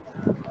ma'am.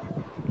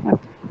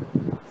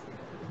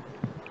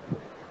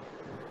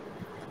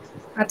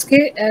 আজকে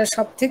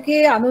সব থেকে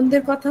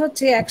আনন্দের কথা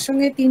হচ্ছে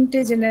একসঙ্গে তিনটে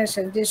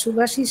জেনারেশন, যে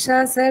Subhashis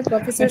Shah sir,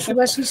 professor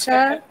Subhashis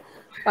Shah,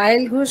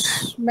 Payel Ghosh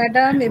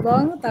madam এবং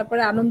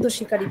তারপরে আনন্দ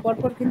শিকারী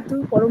পরপর কিন্তু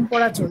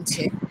পরম্পরা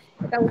চলছে।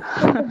 এটা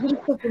অত্যন্ত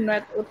গুরুত্বপূর্ণ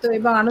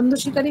এবং আনন্দ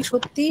শিকারী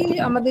সত্যিই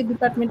আমাদের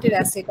ডিপার্টমেন্টের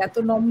অ্যাসেট। এত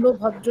নম্র,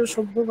 ভদ্র,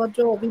 সভ্য, ভদ্র,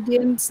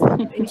 অবিডিয়েন্স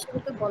এইসব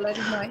তো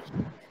বলারই নয়।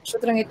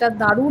 সুতরাং এটা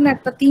দারুণ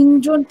একটা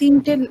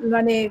তিনটে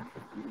মানে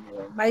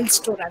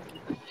মাইলস্টোন আর কি।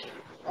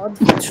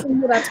 অদ্ভুত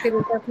সুন্দর আজকের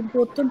এটা, কিন্তু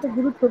অত্যন্ত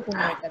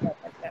গুরুত্বপূর্ণ এটা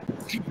ব্যাপারটা।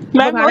 এবং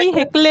ম্যাম ওই আরেকটা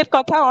হেকলের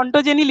কথা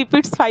অন্টোজেনি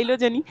লিপিডস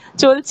ফাইলোজেনি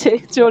চলছে,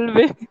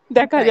 চলবে,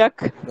 দেখা তাই যাক।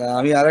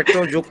 আমি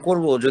আরেকটাও যোগ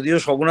করব, যদিও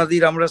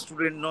শগনাদির আমরা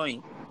স্টুডেন্ট নই,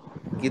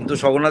 কিন্তু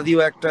শগনাদিও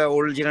একটা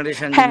ওল্ড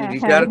জেনারেশন, যিনি হ্যাঁ হ্যাঁ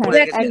রিটায়ার হ্যাঁ, করে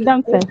এক্স্যাক্টলি, গেছেন। একদম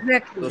স্যার। তো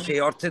এক্স্যাক্টলি, সেই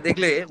অর্থে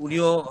দেখলে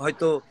উনিও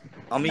হয়তো,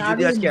 আমি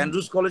যদি দারুণ, আজকে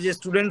অ্যান্ড্রুজ কলেজে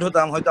স্টুডেন্ট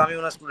হতাম, হয়তো আমি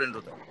ওনার স্টুডেন্ট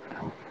হতাম।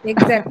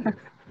 এক্স্যাক্টলি।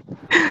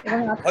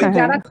 এবং আজকে হয়তো,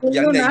 যারা করলো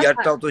জানি না, না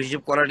ইয়ারটাও তো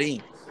হিসেব করা নেই।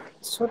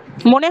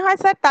 সত্যি মনে হয়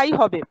স্যার তাই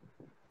হবে,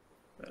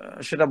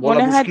 সেটা বলা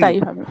মনে হয় মুশকিল। তাই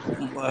হবে।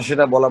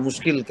 সেটা বলা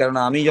মুশকিল, কারণ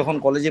আমি যখন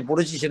কলেজে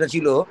পড়েছি সেটা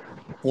ছিল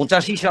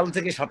 85 সাল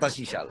থেকে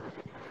 87 সাল।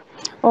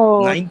 ও,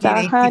 তাহলে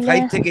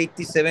 1985 থেকে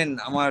 87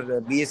 আমার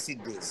বিএসসি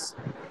ডেজ।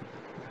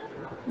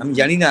 আমি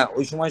জানি না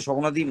ওই সময়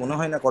শগনাদি মনে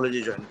হয় না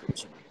কলেজে জয়েন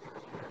করেছিল।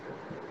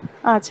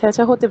 আচ্ছা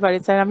আচ্ছা, হতে পারে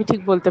স্যার, আমি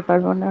ঠিক বলতে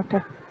পারবো না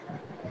ওটা।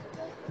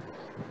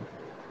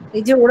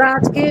 এই যে ওরা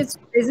আজকে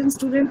প্রেজেন্ট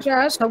স্টুডেন্টরা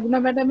শগুনা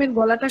ম্যাডামের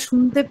গলাটা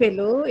শুনতে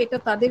পেলো, এটা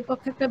তাদের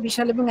পক্ষে একটা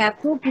বিশাল, এবং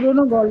এত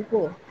পুরনো গল্প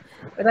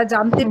এরা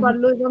জানতে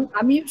পারলো। এবং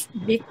আমি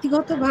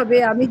ব্যক্তিগতভাবে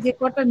আমি যে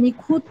কটা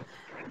নিখুঁত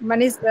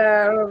মানে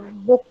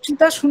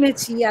বক্তৃতা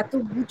শুনেছি, এত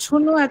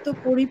গুছানো, এত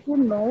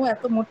পরিপূর্ণ,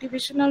 এত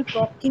মোটিভেশনাল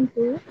টক,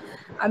 কিন্তু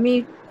আমি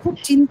খুব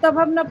চিন্তা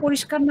ভাবনা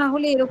পরিষ্কার না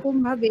হলে এরকম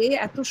ভাবে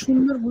এত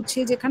সুন্দর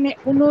গুছিয়ে, যেখানে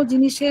কোনো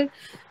জিনিসের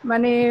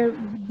মানে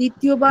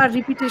দ্বিতীয়বার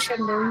রিপিটেশন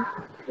নেই,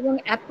 এবং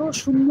এত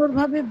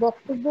সুন্দরভাবে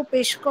বক্তব্য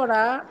পেশ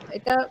করা,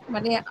 এটা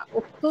মানে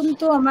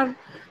অত্যন্ত আমার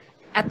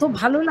এত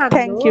ভালো লাগলো।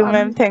 থ্যাংক ইউ আমি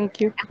ম্যাম, থ্যাংক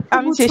ইউ। এত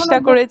আমি গুছানো চেষ্টা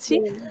করেছি।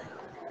 বক্তব্য,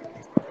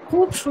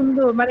 খুব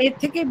সুন্দর। মানে এর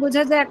থেকে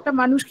বোঝা যায় একটা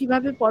মানুষ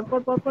কিভাবে পরপর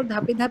পরপর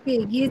ধাপে ধাপে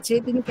এগিয়েছে,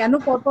 তিনি কেন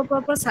পরপর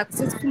পরপর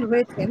সাকসেসফুল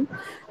হয়েছেন,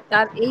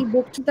 তার এই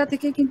বক্তৃতা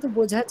থেকে কিন্তু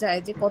বোঝা যায়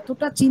যে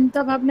কতটা চিন্তা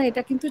ভাবনা।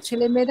 এটা কিন্তু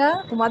ছেলেমেয়েরা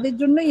তোমাদের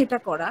জন্যই এটা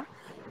করা,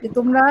 যে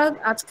তোমরা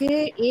আজকে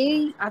এই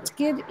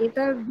আজকের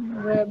এটা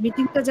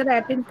মিটিংটা যারা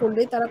অ্যাটেন্ড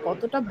করলে তারা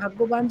কতটা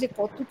ভাগ্যবান, যে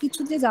কত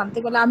কিছু যে জানতে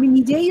পারলে। আমি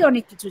নিজেই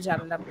অনেক কিছু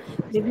জানলাম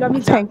যেগুলো আমি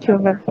থ্যাংক ইউ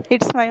জানতাম না। ম্যাম,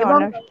 ইটস মাই এবং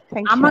অনার।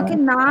 থ্যাংক ইউ আমাকে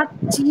ম্যাম। না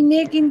চিনে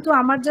কিন্তু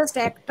আমার জাস্ট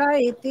একটা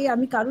এতে,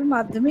 আমি কারোর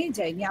মাধ্যমেই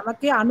যাইনি,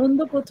 আমাকে আনন্দ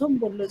প্রথম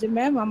বললো যে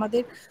ম্যাম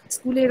আমাদের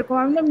স্কুলে এরকম।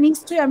 আমি বললাম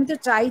নিশ্চয়ই, আমি তো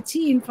চাইছি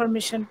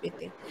ইনফরমেশন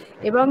পেতে।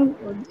 এবং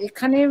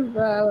এখানে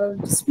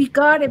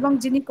স্পিকার এবং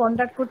যিনি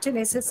কন্ডাক্ট করছেন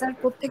এসএসআর,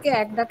 প্রত্যেকে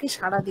এক ডাকে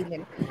সাড়া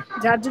দিলেন,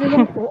 যার জন্য।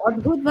 এবং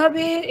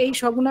অদ্ভুতভাবে এই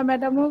শগুনা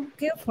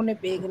ম্যাডামকে ফোনে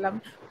পেয়ে গেলাম,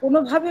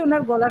 কোনোভাবে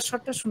ওনার গলার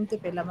স্বরটা শুনতে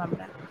পেলাম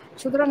আমরা।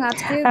 সুতরাং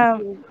আজকের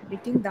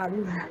মিটিং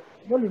দারুণ।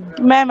 বলুন।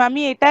 ম্যাম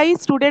আমি এটাই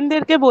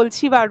স্টুডেন্টদেরকে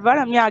বলছি বারবার,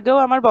 আমি আগেও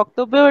আমার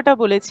বক্তব্যেও এটা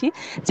বলেছি,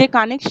 যে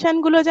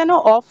কানেকশনগুলো যেন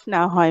অফ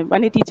না হয়,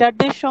 মানে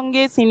টিচারদের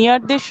সঙ্গে,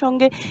 সিনিয়রদের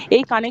সঙ্গে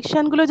এই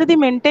কানেকশনগুলো যদি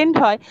মেনটেন্ড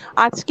হয়।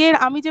 আজকের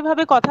আমি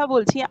যেভাবে কথা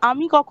বলছি,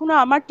 আমি কখনো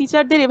আমার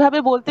টিচারদের এভাবে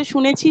বলতে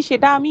শুনেছি,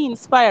 সেটা আমি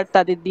ইন্সপায়ার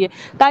তাদের দিয়ে,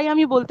 তাই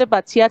আমি বলতে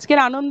পারছি। আজকের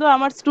আনন্দ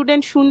আমার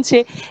স্টুডেন্ট শুনছে,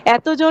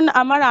 এতজন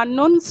আমার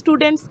আননোন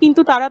স্টুডেন্টস,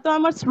 কিন্তু তারা তো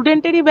আমার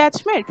স্টুডেন্টেরই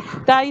ব্যাচমেট।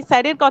 তাই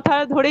স্যারের কথা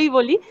ধরেই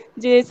বলি,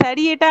 যে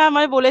স্যারই এটা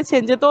আমায়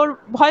বলেছেন যে তোর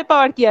ভয় পাওয়ার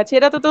কি আছে,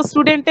 এরা তো তোর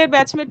স্টুডেন্টের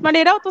ব্যাচমেট, মানে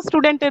এরাও তো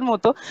স্টুডেন্টের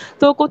মতো।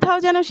 তো কোথাও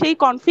যেন সেই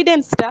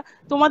কনফিডেন্সটা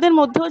তোমাদের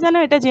মধ্যেও যেন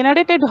এটা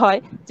জেনারেটেড হয়,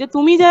 যে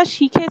তুমি যা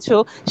শিখেছো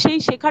সেই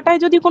শেখাটায়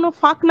যদি কোনো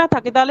ফাঁক না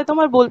থাকে, তাহলে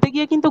তোমার বলতে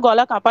গিয়ে কিন্তু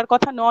গলা কাঁপার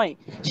কথা নয়,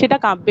 সেটা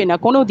কাঁপবে না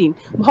কোনো দিন।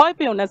 ভয়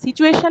পেও না,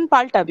 সিচুয়েশন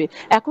পাল্টাবে।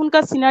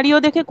 এখনকার সিনারিও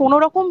দেখে কোনো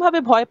রকম ভাবে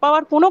ভয়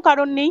পাওয়ার কোনো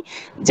কারণ নেই।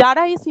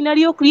 যারা এই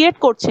সিনারিও ক্রিয়েট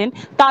করছেন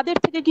তাদের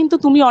থেকে কিন্তু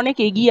তুমি অনেক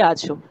এগিয়ে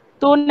আছো।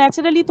 তো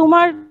ন্যাচারালি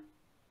তোমার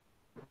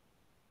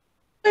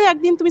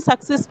একদিন তুমি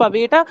সাকসেস পাবে,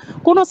 এটা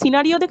কোনো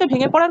সিনারিও দেখে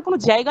ভেঙে পড়ার কোনো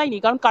জায়গাই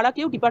নেই, কারণ কারা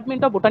কেউ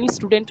ডিপার্টমেন্ট অফ বোটানি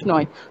স্টুডেন্ট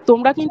নয়।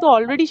 তোমরা কিন্তু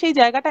অলরেডি সেই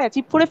জায়গাটা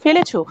অ্যাচিভ করে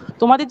ফেলেছো।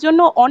 তোমাদের জন্য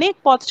অনেক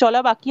পথ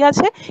চলা বাকি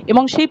আছে,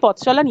 এবং সেই পথ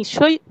চলা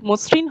নিশ্চয়ই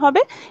মসৃণ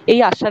হবে, এই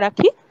আশা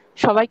রাখি।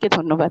 সবাইকে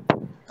ধন্যবাদ।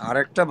 আর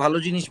একটা ভালো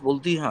জিনিস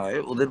বলতেই হয়,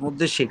 ওদের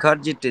মধ্যে শেখার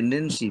যে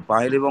টেন্ডেন্সি,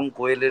 পায়েল এবং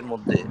কোয়েলের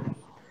মধ্যে,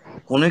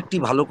 কোনো একটি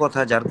ভালো কথা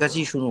যার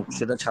কাছেই শুনুক,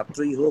 সেটা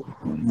ছাত্রই হোক,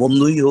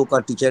 বন্ধুই হোক,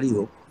 আর টিচারই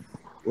হোক,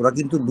 ওরা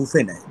কিন্তু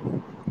লুফে নেয়।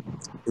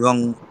 এবং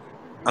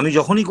আমি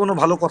যখনই কোনো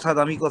ভালো কথা,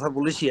 দামি কথা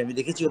বলেছি, আমি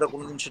দেখেছি ওরা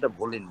কোনোদিন সেটা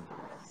বলেনি,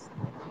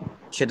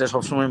 সেটা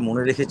সবসময়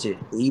মনে রেখেছে।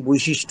 এই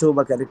বৈশিষ্ট্য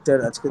বা ক্যারেক্টার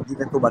আজকের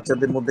দিনে তো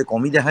বাচ্চাদের মধ্যে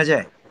কমই দেখা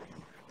যায়।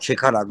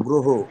 শেখার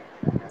আগ্রহ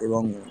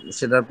এবং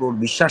সেটার উপর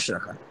বিশ্বাস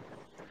রাখা,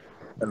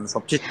 কারণ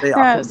সবচেয়ে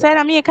হ্যাঁ আসল স্যার,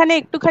 ব্যাপার। আমি এখানে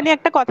একটুখানি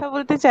একটা কথা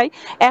বলতে চাই।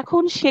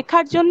 এখন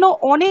শেখার জন্য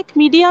অনেক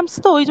মিডিয়ামস,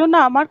 তো ওই জন্য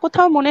আমার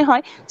কোথাও মনে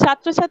হয়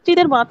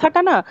ছাত্রছাত্রীদের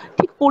মাথাটা না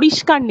ঠিক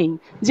পরিষ্কার নেই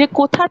যে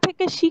কোথা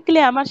থেকে শিখলে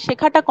আমার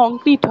শেখাটা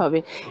কংক্রিট হবে।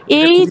 এটা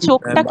এই খুবই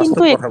চোখটা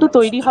কিন্তু বাস্তব কথা একটু বলেছেন।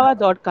 তৈরি হওয়া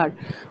দরকার।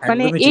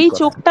 মানে একদমই ঠিক এই কথা।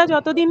 চোখটা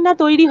যতদিন না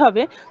তৈরি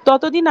হবে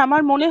ততদিন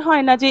আমার মনে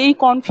হয় না যে এই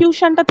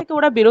কনফিউশনটা থেকে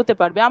ওরা বেরোতে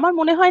পারবে। আমার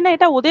মনে হয় না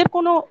এটা ওদের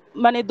কোনো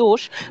মানে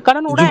দোষ,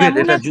 কারণ ওরা যুগের, এমন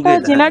এটা একটা যুগের, হ্যাঁ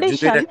যুগের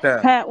জেনারেশন, একটা।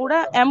 হ্যাঁ ওরা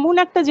এমন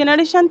একটা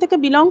জেনারেশন থেকে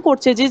বিলং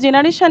করছে যে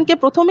জেনারেশনকে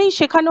প্রথমেই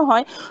শেখানো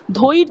হয়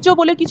ধৈর্য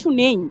বলে কিছু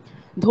নেই।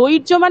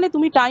 ধৈর্য মানে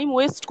তুমি টাইম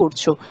ওয়েস্ট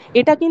করছো,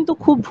 এটা কিন্তু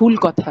খুব ভুল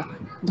কথা।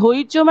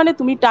 ধৈর্য মানে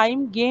তুমি টাইম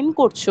গেইন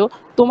করছো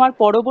তোমার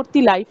পরবর্তী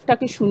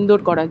লাইফটাকে সুন্দর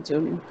করার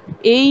জন্য।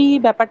 এই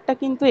ব্যাপারটা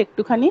কিন্তু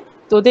একটুখানি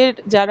তোদের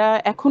যারা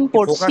এখন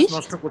ফোকাস পড়ছিস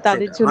নষ্ট করছে,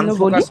 তাদের এটা জন্য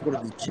বলি। আনফোকাস করে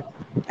দিচ্ছে।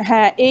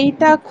 হ্যাঁ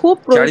এইটা খুব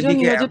চারিদিকে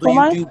প্রয়োজনীয় যে এত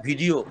তোমার, ইউটিউব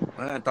ভিডিও,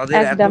 হ্যাঁ তাদের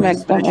এত একদম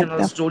একদম ইন্সপিরেশনাল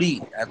একদম। স্টোরি,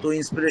 এত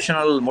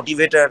ইন্সপিরেশনাল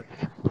মোটিভেটর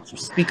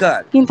স্পিকার,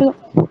 কিন্তু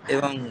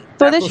এবং এত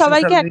তোদের সোশ্যাল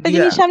সবাইকে একটা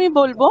মিডিয়া, জিনিস আমি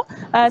বলবো,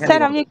 এখানেই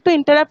স্যার আমি গন্ডগোল। একটু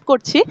ইন্টারাপ্ট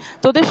করছি,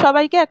 তোদের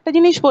সবাইকে একটা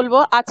জিনিস বলবো,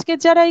 আজকের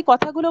যারা এই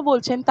কথাগুলো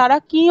বলছেন তারা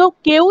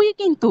কেউই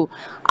কিন্তু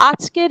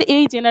আজকের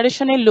এই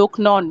জেনারেশনের লোক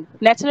নন।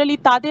 ন্যাচারালি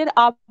তাদের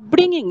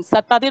আপব্রিঙ্গিং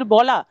আর তাদের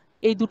বলা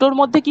এই দুটোর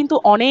মধ্যে কিন্তু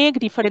অনেক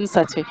ডিফারেন্স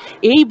আছে।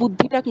 এই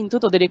বুদ্ধিটা কিন্তু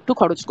তোদের একটু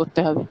খরচ করতে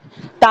হবে।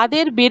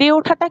 তাদের বেড়ে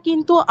ওঠাটা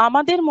কিন্তু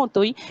আমাদের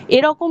মতোই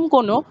এরকম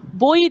কোনো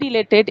বই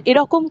রিলেটেড,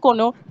 এরকম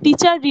কোনো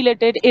টিচার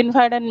রিলেটেড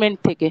এনভায়রনমেন্ট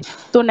থেকে।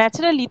 তো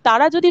ন্যাচারালি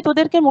তারা যদি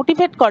তোদেরকে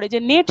মোটিভেট করে যে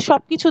নেট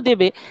সবকিছু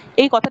দেবে,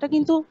 এই কথাটা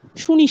কিন্তু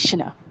শুনিস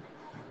না,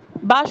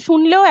 বা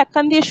শুনলেও এক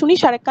কান দিয়ে শুনিস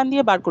আর এক কান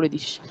দিয়ে বার করে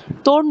দিস।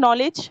 তোর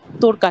নলেজ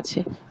তোর কাছে,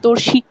 তোর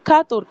শিক্ষা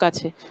তোর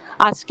কাছে।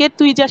 আজকে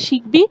তুই যা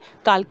শিখবি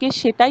কালকে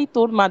সেটাই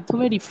তোর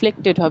মাধ্যমে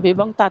রিফ্লেক্টেড হবে,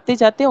 এবং তাতে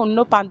যাতে অন্য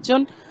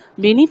পাঁচজন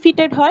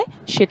বেনিফিটেড হয়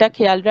সেটা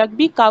খেয়াল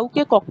রাখবি,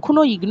 কাউকে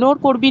কখনো ইগনোর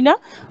করবি না।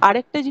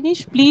 আরেকটা জিনিস,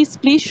 প্লিজ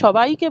প্লিজ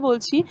সবাইকে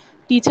বলছি,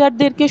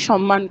 টিচারদেরকে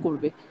সম্মান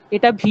করবে,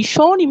 এটা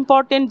ভীষণ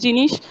ইম্পর্টেন্ট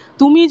জিনিস।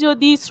 তুমি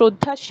যদি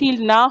শ্রদ্ধাশীল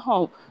না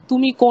হও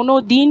তুমি কোনো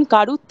দিন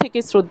কারুর থেকে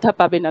শ্রদ্ধা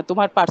পাবে না,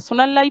 তোমার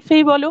পার্সোনাল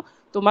লাইফেই বলো,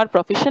 তোমার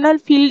প্রফেশনাল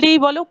ফিল্ডেই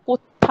বলো,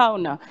 কোথাও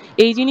না।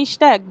 এই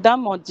জিনিসটা একদম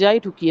মজ্জায়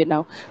ঢুকিয়ে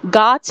নাও।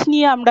 গাছ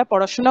নিয়ে আমরা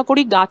পড়াশোনা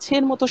করি,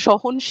 গাছের মতো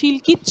সহনশীল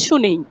কিচ্ছু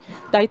নেই।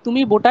 তাই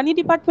তুমি বোটানি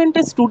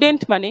ডিপার্টমেন্টের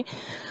স্টুডেন্ট মানে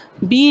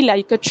বি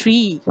লাইক আ ট্রি,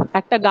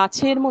 একটা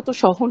গাছের মতো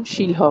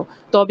সহনশীল হও,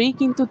 তবেই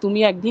কিন্তু তুমি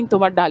একদিন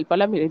তোমার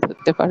ডালপালা মেরে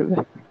ধরতে পারবে।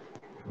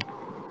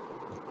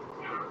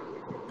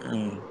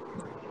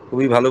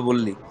 খুবই ভালো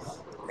বললি।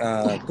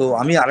 তো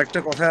আমি আরেকটা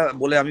কথা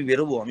বলে আমি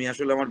বেরোবো, আমি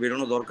আসলে আমার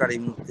বেরোনো দরকার এই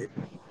মুহূর্তে,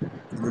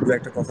 কিন্তু দু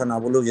একটা কথা না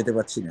বলেও যেতে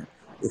পারছি না।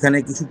 এখানে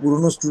কিছু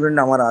পুরনো স্টুডেন্ট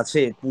আমার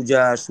আছে,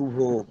 পূজা, শুভ,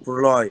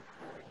 প্রলয়,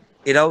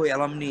 এরাও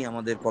অ্যালামনি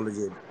আমাদের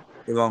কলেজের,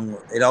 এবং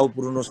এরাও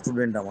পুরনো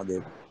স্টুডেন্ট আমাদের।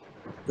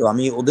 তো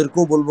আমি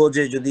ওদেরকেও বলবো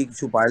যে যদি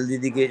কিছু পায়েল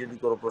দিদিকে যদি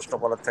কোনো প্রশ্ন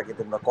করার থাকে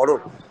তোমরা করো,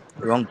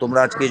 এবং তোমরা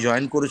আজকে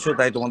জয়েন করেছো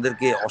তাই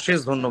তোমাদেরকে অশেষ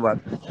ধন্যবাদ,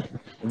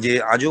 যে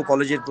আজও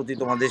কলেজের প্রতি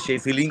তোমাদের সেই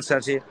ফিলিংস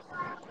আছে,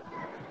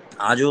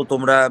 আজও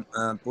তোমরা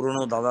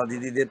পুরনো দাদা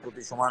দিদিদের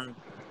প্রতি সমান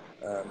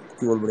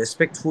কি বলবো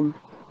রেসপেক্টফুল,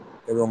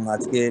 এবং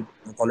আজকে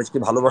কলেজকে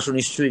ভালোবাসো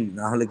নিশ্চয়ই,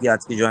 না হলে কি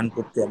আজকে জয়েন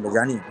করতে, আমরা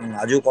জানি। এবং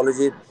আজও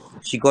কলেজের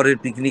শিকড়ের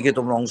পিকনিকে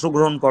তোমরা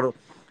অংশগ্রহণ করো,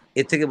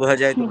 এর থেকে বোঝা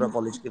যায় তোমরা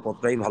কলেজকে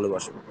কতটাই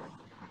ভালোবাসো।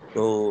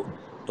 তো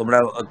তোমরা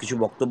কিছু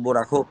বক্তব্য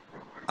রাখো।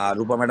 আর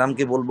রূপা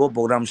ম্যাডামকে বলবো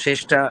প্রোগ্রাম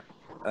শেষটা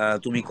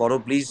তুমি করো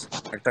প্লিজ,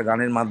 একটা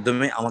গানের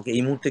মাধ্যমে। আমাকে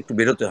এই মুহূর্তে একটু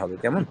বেরোতে হবে,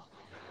 কেমন,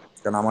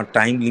 কারণ আমার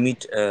টাইম লিমিট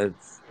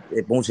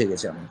পৌঁছে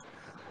গেছে আমার।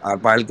 আর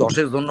পায়েলকে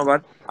অশেষ ধন্যবাদ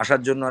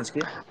আসার জন্য, আজকে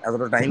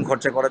এতটা টাইম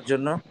খরচা করার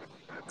জন্য।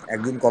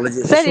 একদিন কলেজে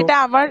স্যার এসো।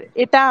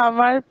 এটা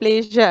আমার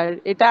প্লেজার,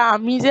 এটা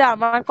আমি যে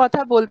আমার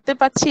কথা বলতে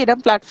পারছি এরকম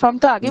প্ল্যাটফর্ম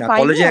তো আগে না,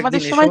 পাইনি, কলেজে আমাদের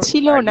একদিন এসো, সময়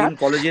ছিল না। একদিন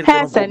কলেজের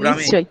হ্যাঁ কোনো স্যার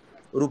প্রোগ্রামে নিশ্চয়ই।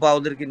 রূপা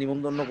ওদেরকে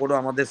নিমন্ত্রণ করো,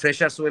 আমাদের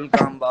ফ্রেশার্স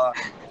ওয়েলকাম বা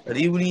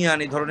রিউনিয়ন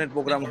এই ধরনের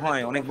প্রোগ্রাম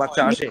হয়, অনেক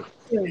বাচ্চা আসে,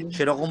 নিশ্চয়ই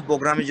সেরকম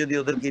প্রোগ্রামে যদি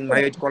ওদেরকে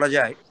ইনভাইট করা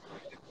যায়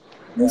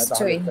তাহলে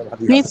নিশ্চয়ই একটা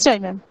ভালো হবে। নিশ্চয়ই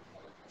ম্যাম।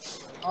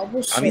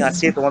 আমি অবশ্যই।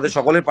 আজকে তোমাদের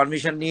সকলের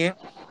পারমিশন নিয়ে,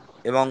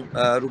 এবং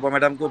রূপা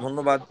ম্যাডামকেও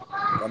ধন্যবাদ,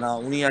 কেন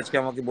উনি আজকে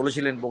আমাকে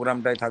বলেছিলেন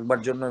প্রোগ্রামটায় থাকবার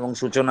জন্য এবং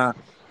সূচনা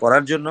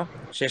করার জন্য।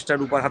 শেষটা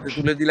রূপার হাতে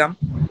তুলে দিলাম,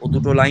 ও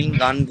দুটো লাইন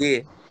গান গেয়ে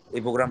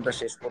এই প্রোগ্রামটা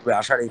শেষ করবে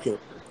আশা রেখে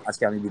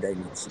আজকে আমি বিদায়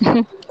নিচ্ছি।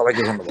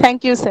 সবাইকে ধন্যবাদ।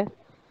 Thank you sir,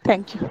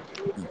 thank you.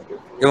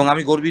 এবং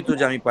আমি গর্বিত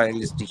যে আমি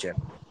পায়েলিস টিচার,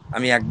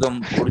 আমি একদম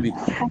গর্বিত,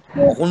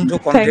 অকুণ্ঠ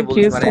কণ্ঠে থ্যাংক ইউ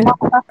বলছি, মানে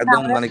স্যার।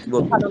 একদম মানে কি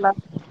বলবো,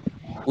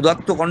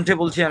 উদাত্ত কণ্ঠে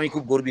বলছি, আমি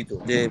খুব গর্বিত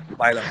যে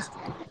পায়েল আমার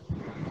student।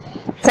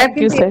 স্যার থ্যাংক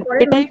ইউ কিন্তু স্যার,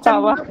 এরপরের এটাই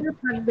পাওয়া। অনুষ্ঠানগুলো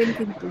থাকবেন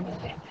কিন্তু,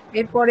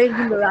 এরপরের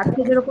গুলো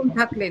আজকে যেরকম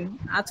থাকলেন,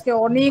 আজকে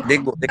অনেক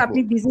দেখবো দেখবো,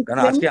 আপনি বিজি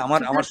কারণ ছিলেন, আজকে আমার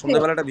ঠিক আমার আছে?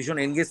 সন্ধ্যাবেলাটা ভীষণ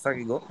এনগেজ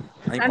থাকি গো,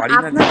 আমি কারণ পারি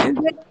না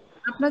দিতে।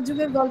 আপনার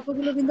যুগের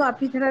গল্পগুলো কিন্তু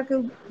আপনি ছাড়া আর কেউ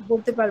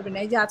বলতে পারবে না।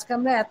 এই যে আজকে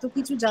আমরা এত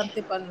কিছু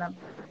জানতে পারলাম,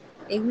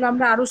 এগুলো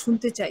আমরা আরো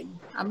শুনতে চাই,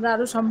 আমরা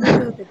আরো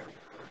সমৃদ্ধ হতে চাই।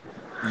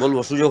 বলবো,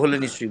 সুযোগ হলে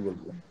নিশ্চয়ই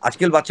বলবো।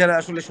 আজকাল বাচ্চারা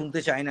আসলে শুনতে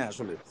চায় না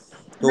আসলে।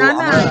 তো না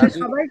না, আমরা এটা আগে,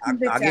 সবাই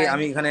শুনতে আগে চায়।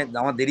 আমি এখানে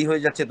আমার দেরি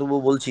হয়ে যাচ্ছে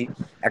তবুও বলছি,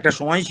 একটা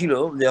সময় ছিল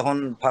যখন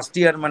ফার্স্ট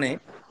ইয়ার মানে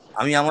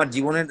আমি আমার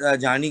জীবনের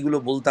জার্নি গুলো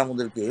বলতাম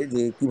ওদেরকে,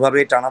 যে কিভাবে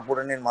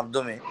টানাপোড়েনের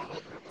মাধ্যমে,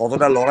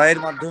 কতটা লড়াইয়ের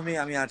মাধ্যমে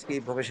আমি আজকে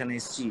এই প্রফেশনে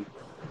এসেছি,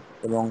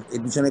 এবং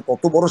এর পিছনে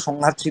কত বড়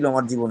সংঘাত ছিল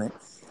আমার জীবনে,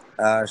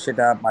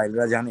 সেটা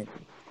পাইলরা জানে।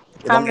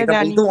 এবং আমরা এটা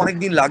জানি। বলতেও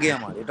অনেকদিন লাগে,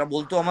 আমার এটা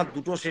বলতেও আমার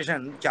 2টো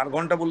সেশন 4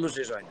 ঘন্টা বললেও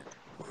শেষ হয় না।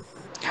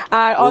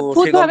 আর তো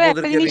অদ্ভুত সে গল্প ভাবে একটা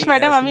ওদেরকে জিনিস আমি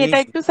ম্যাডাম, আমি এটা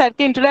শুনিয়েছি। একটু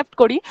স্যারকে ইন্টারাপ্ট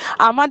করি।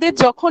 আমাদের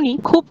যখনই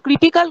খুব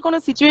ক্রিটিক্যাল কোনো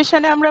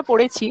সিচুয়েশনে আমরা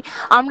পড়েছি,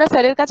 আমরা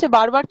স্যারের কাছে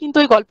বারবার কিন্তু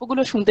ওই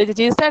গল্পগুলো শুনতেছি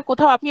যে স্যার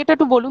কোথাও আপনি এটা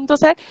একটু বলুন তো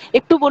স্যার,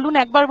 একটু বলুন,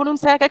 একবার বলুন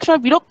স্যার।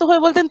 একসময় বিরক্ত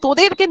হয়ে বলতেন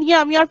তোদেরকে নিয়ে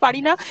আমি আর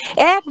পারি না,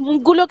 এক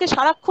মুখগুলোকে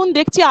সারাক্ষণ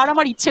দেখছি আর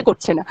আমার ইচ্ছে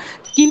করছে না।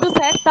 কিন্তু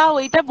স্যার তাও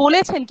এটা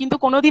বলেছেন, কিন্তু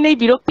কোনোদিন এই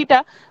বিরক্তিটা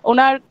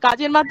ওনার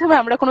কাজের মাধ্যমে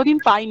আমরা কোনোদিন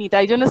পাইনি।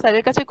 তাই জন্য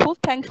স্যারের কাছে খুব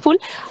থ্যাঙ্কফুল।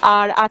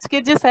 আর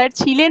আজকের যে স্যার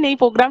ছিলেন এই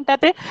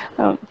প্রোগ্রামটাতে,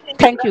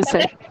 থ্যাংক ইউ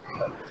স্যার।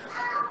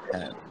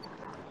 হ্যাঁ,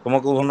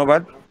 তোমাকেও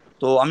ধন্যবাদ।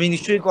 তো আমি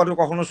নিশ্চয়ই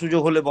কখনো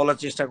সুযোগ হলে বলার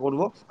চেষ্টা করব।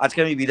 আজকে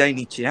আমি বিদায়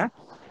নিচ্ছি। হ্যাঁ,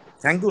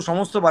 থ্যাংক ইউ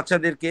সমস্ত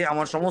বাচ্চাদেরকে,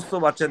 আমার সমস্ত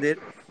বাচ্চাদের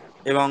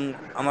এবং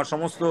আমার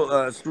সমস্ত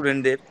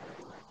স্টুডেন্টদের,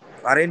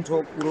 কারেন্ট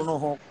হোক পুরনো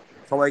হোক,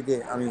 সবাইকে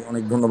আমি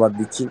অনেক ধন্যবাদ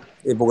দিচ্ছি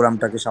এই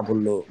প্রোগ্রামটাকে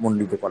সাফল্য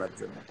মণ্ডিত করার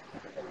জন্য।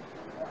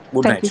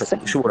 Good thank night you sir.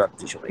 সবাইকে,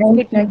 শুভরাত্রি সবাইকে। Thank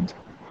good you. নাইট।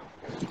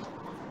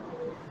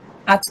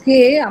 আজকে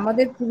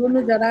আমাদের পুরনো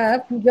যারা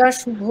পূজা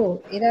শুভ,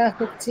 এরা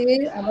হচ্ছে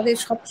আমাদের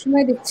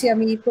সবসময় দেখছি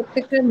আমি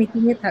প্রত্যেকটা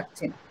মিটিং এ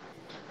থাকছেন।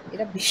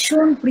 এরা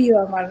ভীষণ প্রিয়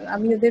আমার,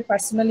 আমি ওদের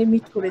পার্সোনালি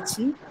মিট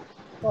করেছি।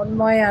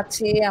 তন্ময়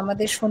আছে,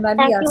 আমাদের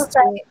সোনালী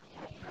আসছে,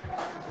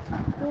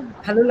 খুব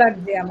ভালো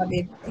লাগছে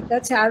আমাদের। ঠিক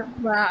আছে। আর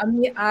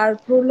আমি আর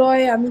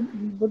প্রলয়, আমি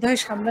বোধহয়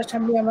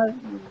সামনাসামনি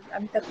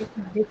আমি তাকে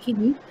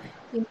দেখিনি,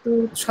 কিন্তু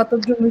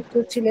শতদ্র মিত্র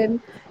ছিলেন।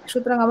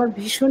 সুতরাং আমার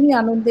ভীষণই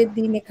আনন্দের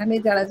দিন এখানে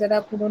যারা যারা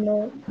পুরনো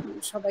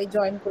সবাই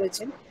জয়েন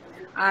করেছেন।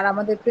 আর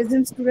আমাদের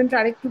প্রেজেন্ট স্টুডেন্ট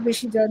আরেকটু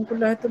বেশি জয়েন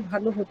করলে হয়তো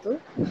ভালো হতো।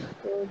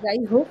 তো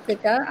যাই হোক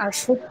এটা। আর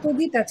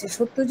সত্যজিৎ আছে,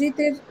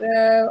 সত্যজিতের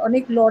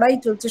অনেক লড়াই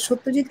চলছে।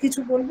 সত্যজিৎ কিছু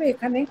বলবে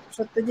এখানে?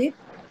 সত্যজিৎ,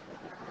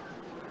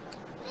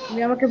 তুমি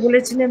আমাকে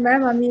বলেছিলে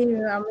ম্যাম, আমি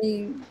আমি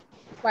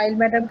পায়েল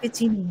ম্যাডামকে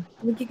চিনি,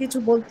 তুমি কি কিছু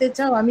বলতে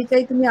চাও? আমি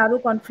চাই তুমি আরো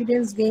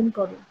কনফিডেন্স গেইন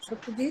করো।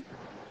 সত্যজিৎ,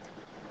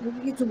 তুমি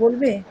কি কিছু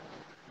বলবে?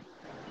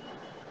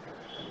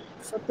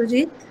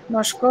 সত্যজিৎ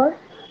নস্কর।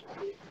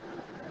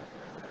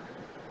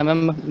 ম্যাম,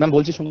 ম্যাম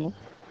বলছি শুনুন।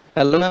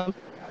 Hello ma'am.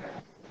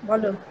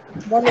 বলো,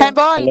 বলো। হ্যাঁ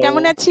বল, হ্যালো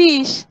কেমন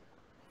আছিস?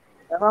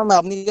 ম্যাম,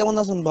 আপনি কেমন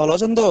আছেন? ভালো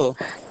আছেন তো?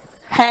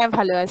 হ্যাঁ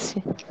ভালো আছি,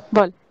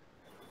 বল।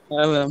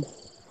 হ্যাঁ ম্যাম।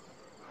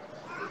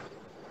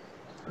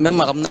 ম্যাম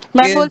আপনাকে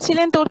ম্যাম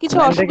বলছিলেন তোর কিছু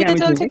 9 থেকে অসুবিধা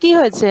আমি চলছে, চিনি। কি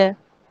হয়েছে?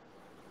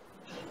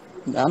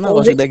 না না, ও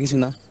অসুবিধা কিছু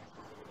না।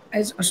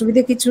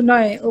 অসুবিধা কিছু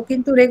নয়, ও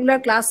কিন্তু রেগুলার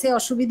ক্লাসে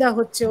অসুবিধা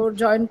হচ্ছে, ওর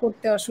জয়েন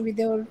করতে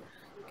অসুবিধে, ওর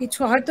কিছু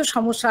হয়তো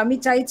সমস্যা। আমি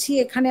চাইছি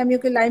এখানে আমি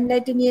ওকে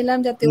লাইমলাইটে নিয়ে এলাম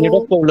যাতে ও।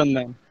 Network problem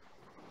ma'am.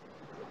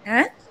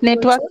 হ্যাঁ, কি বলছো?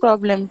 Network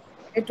problem.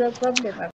 Network problem.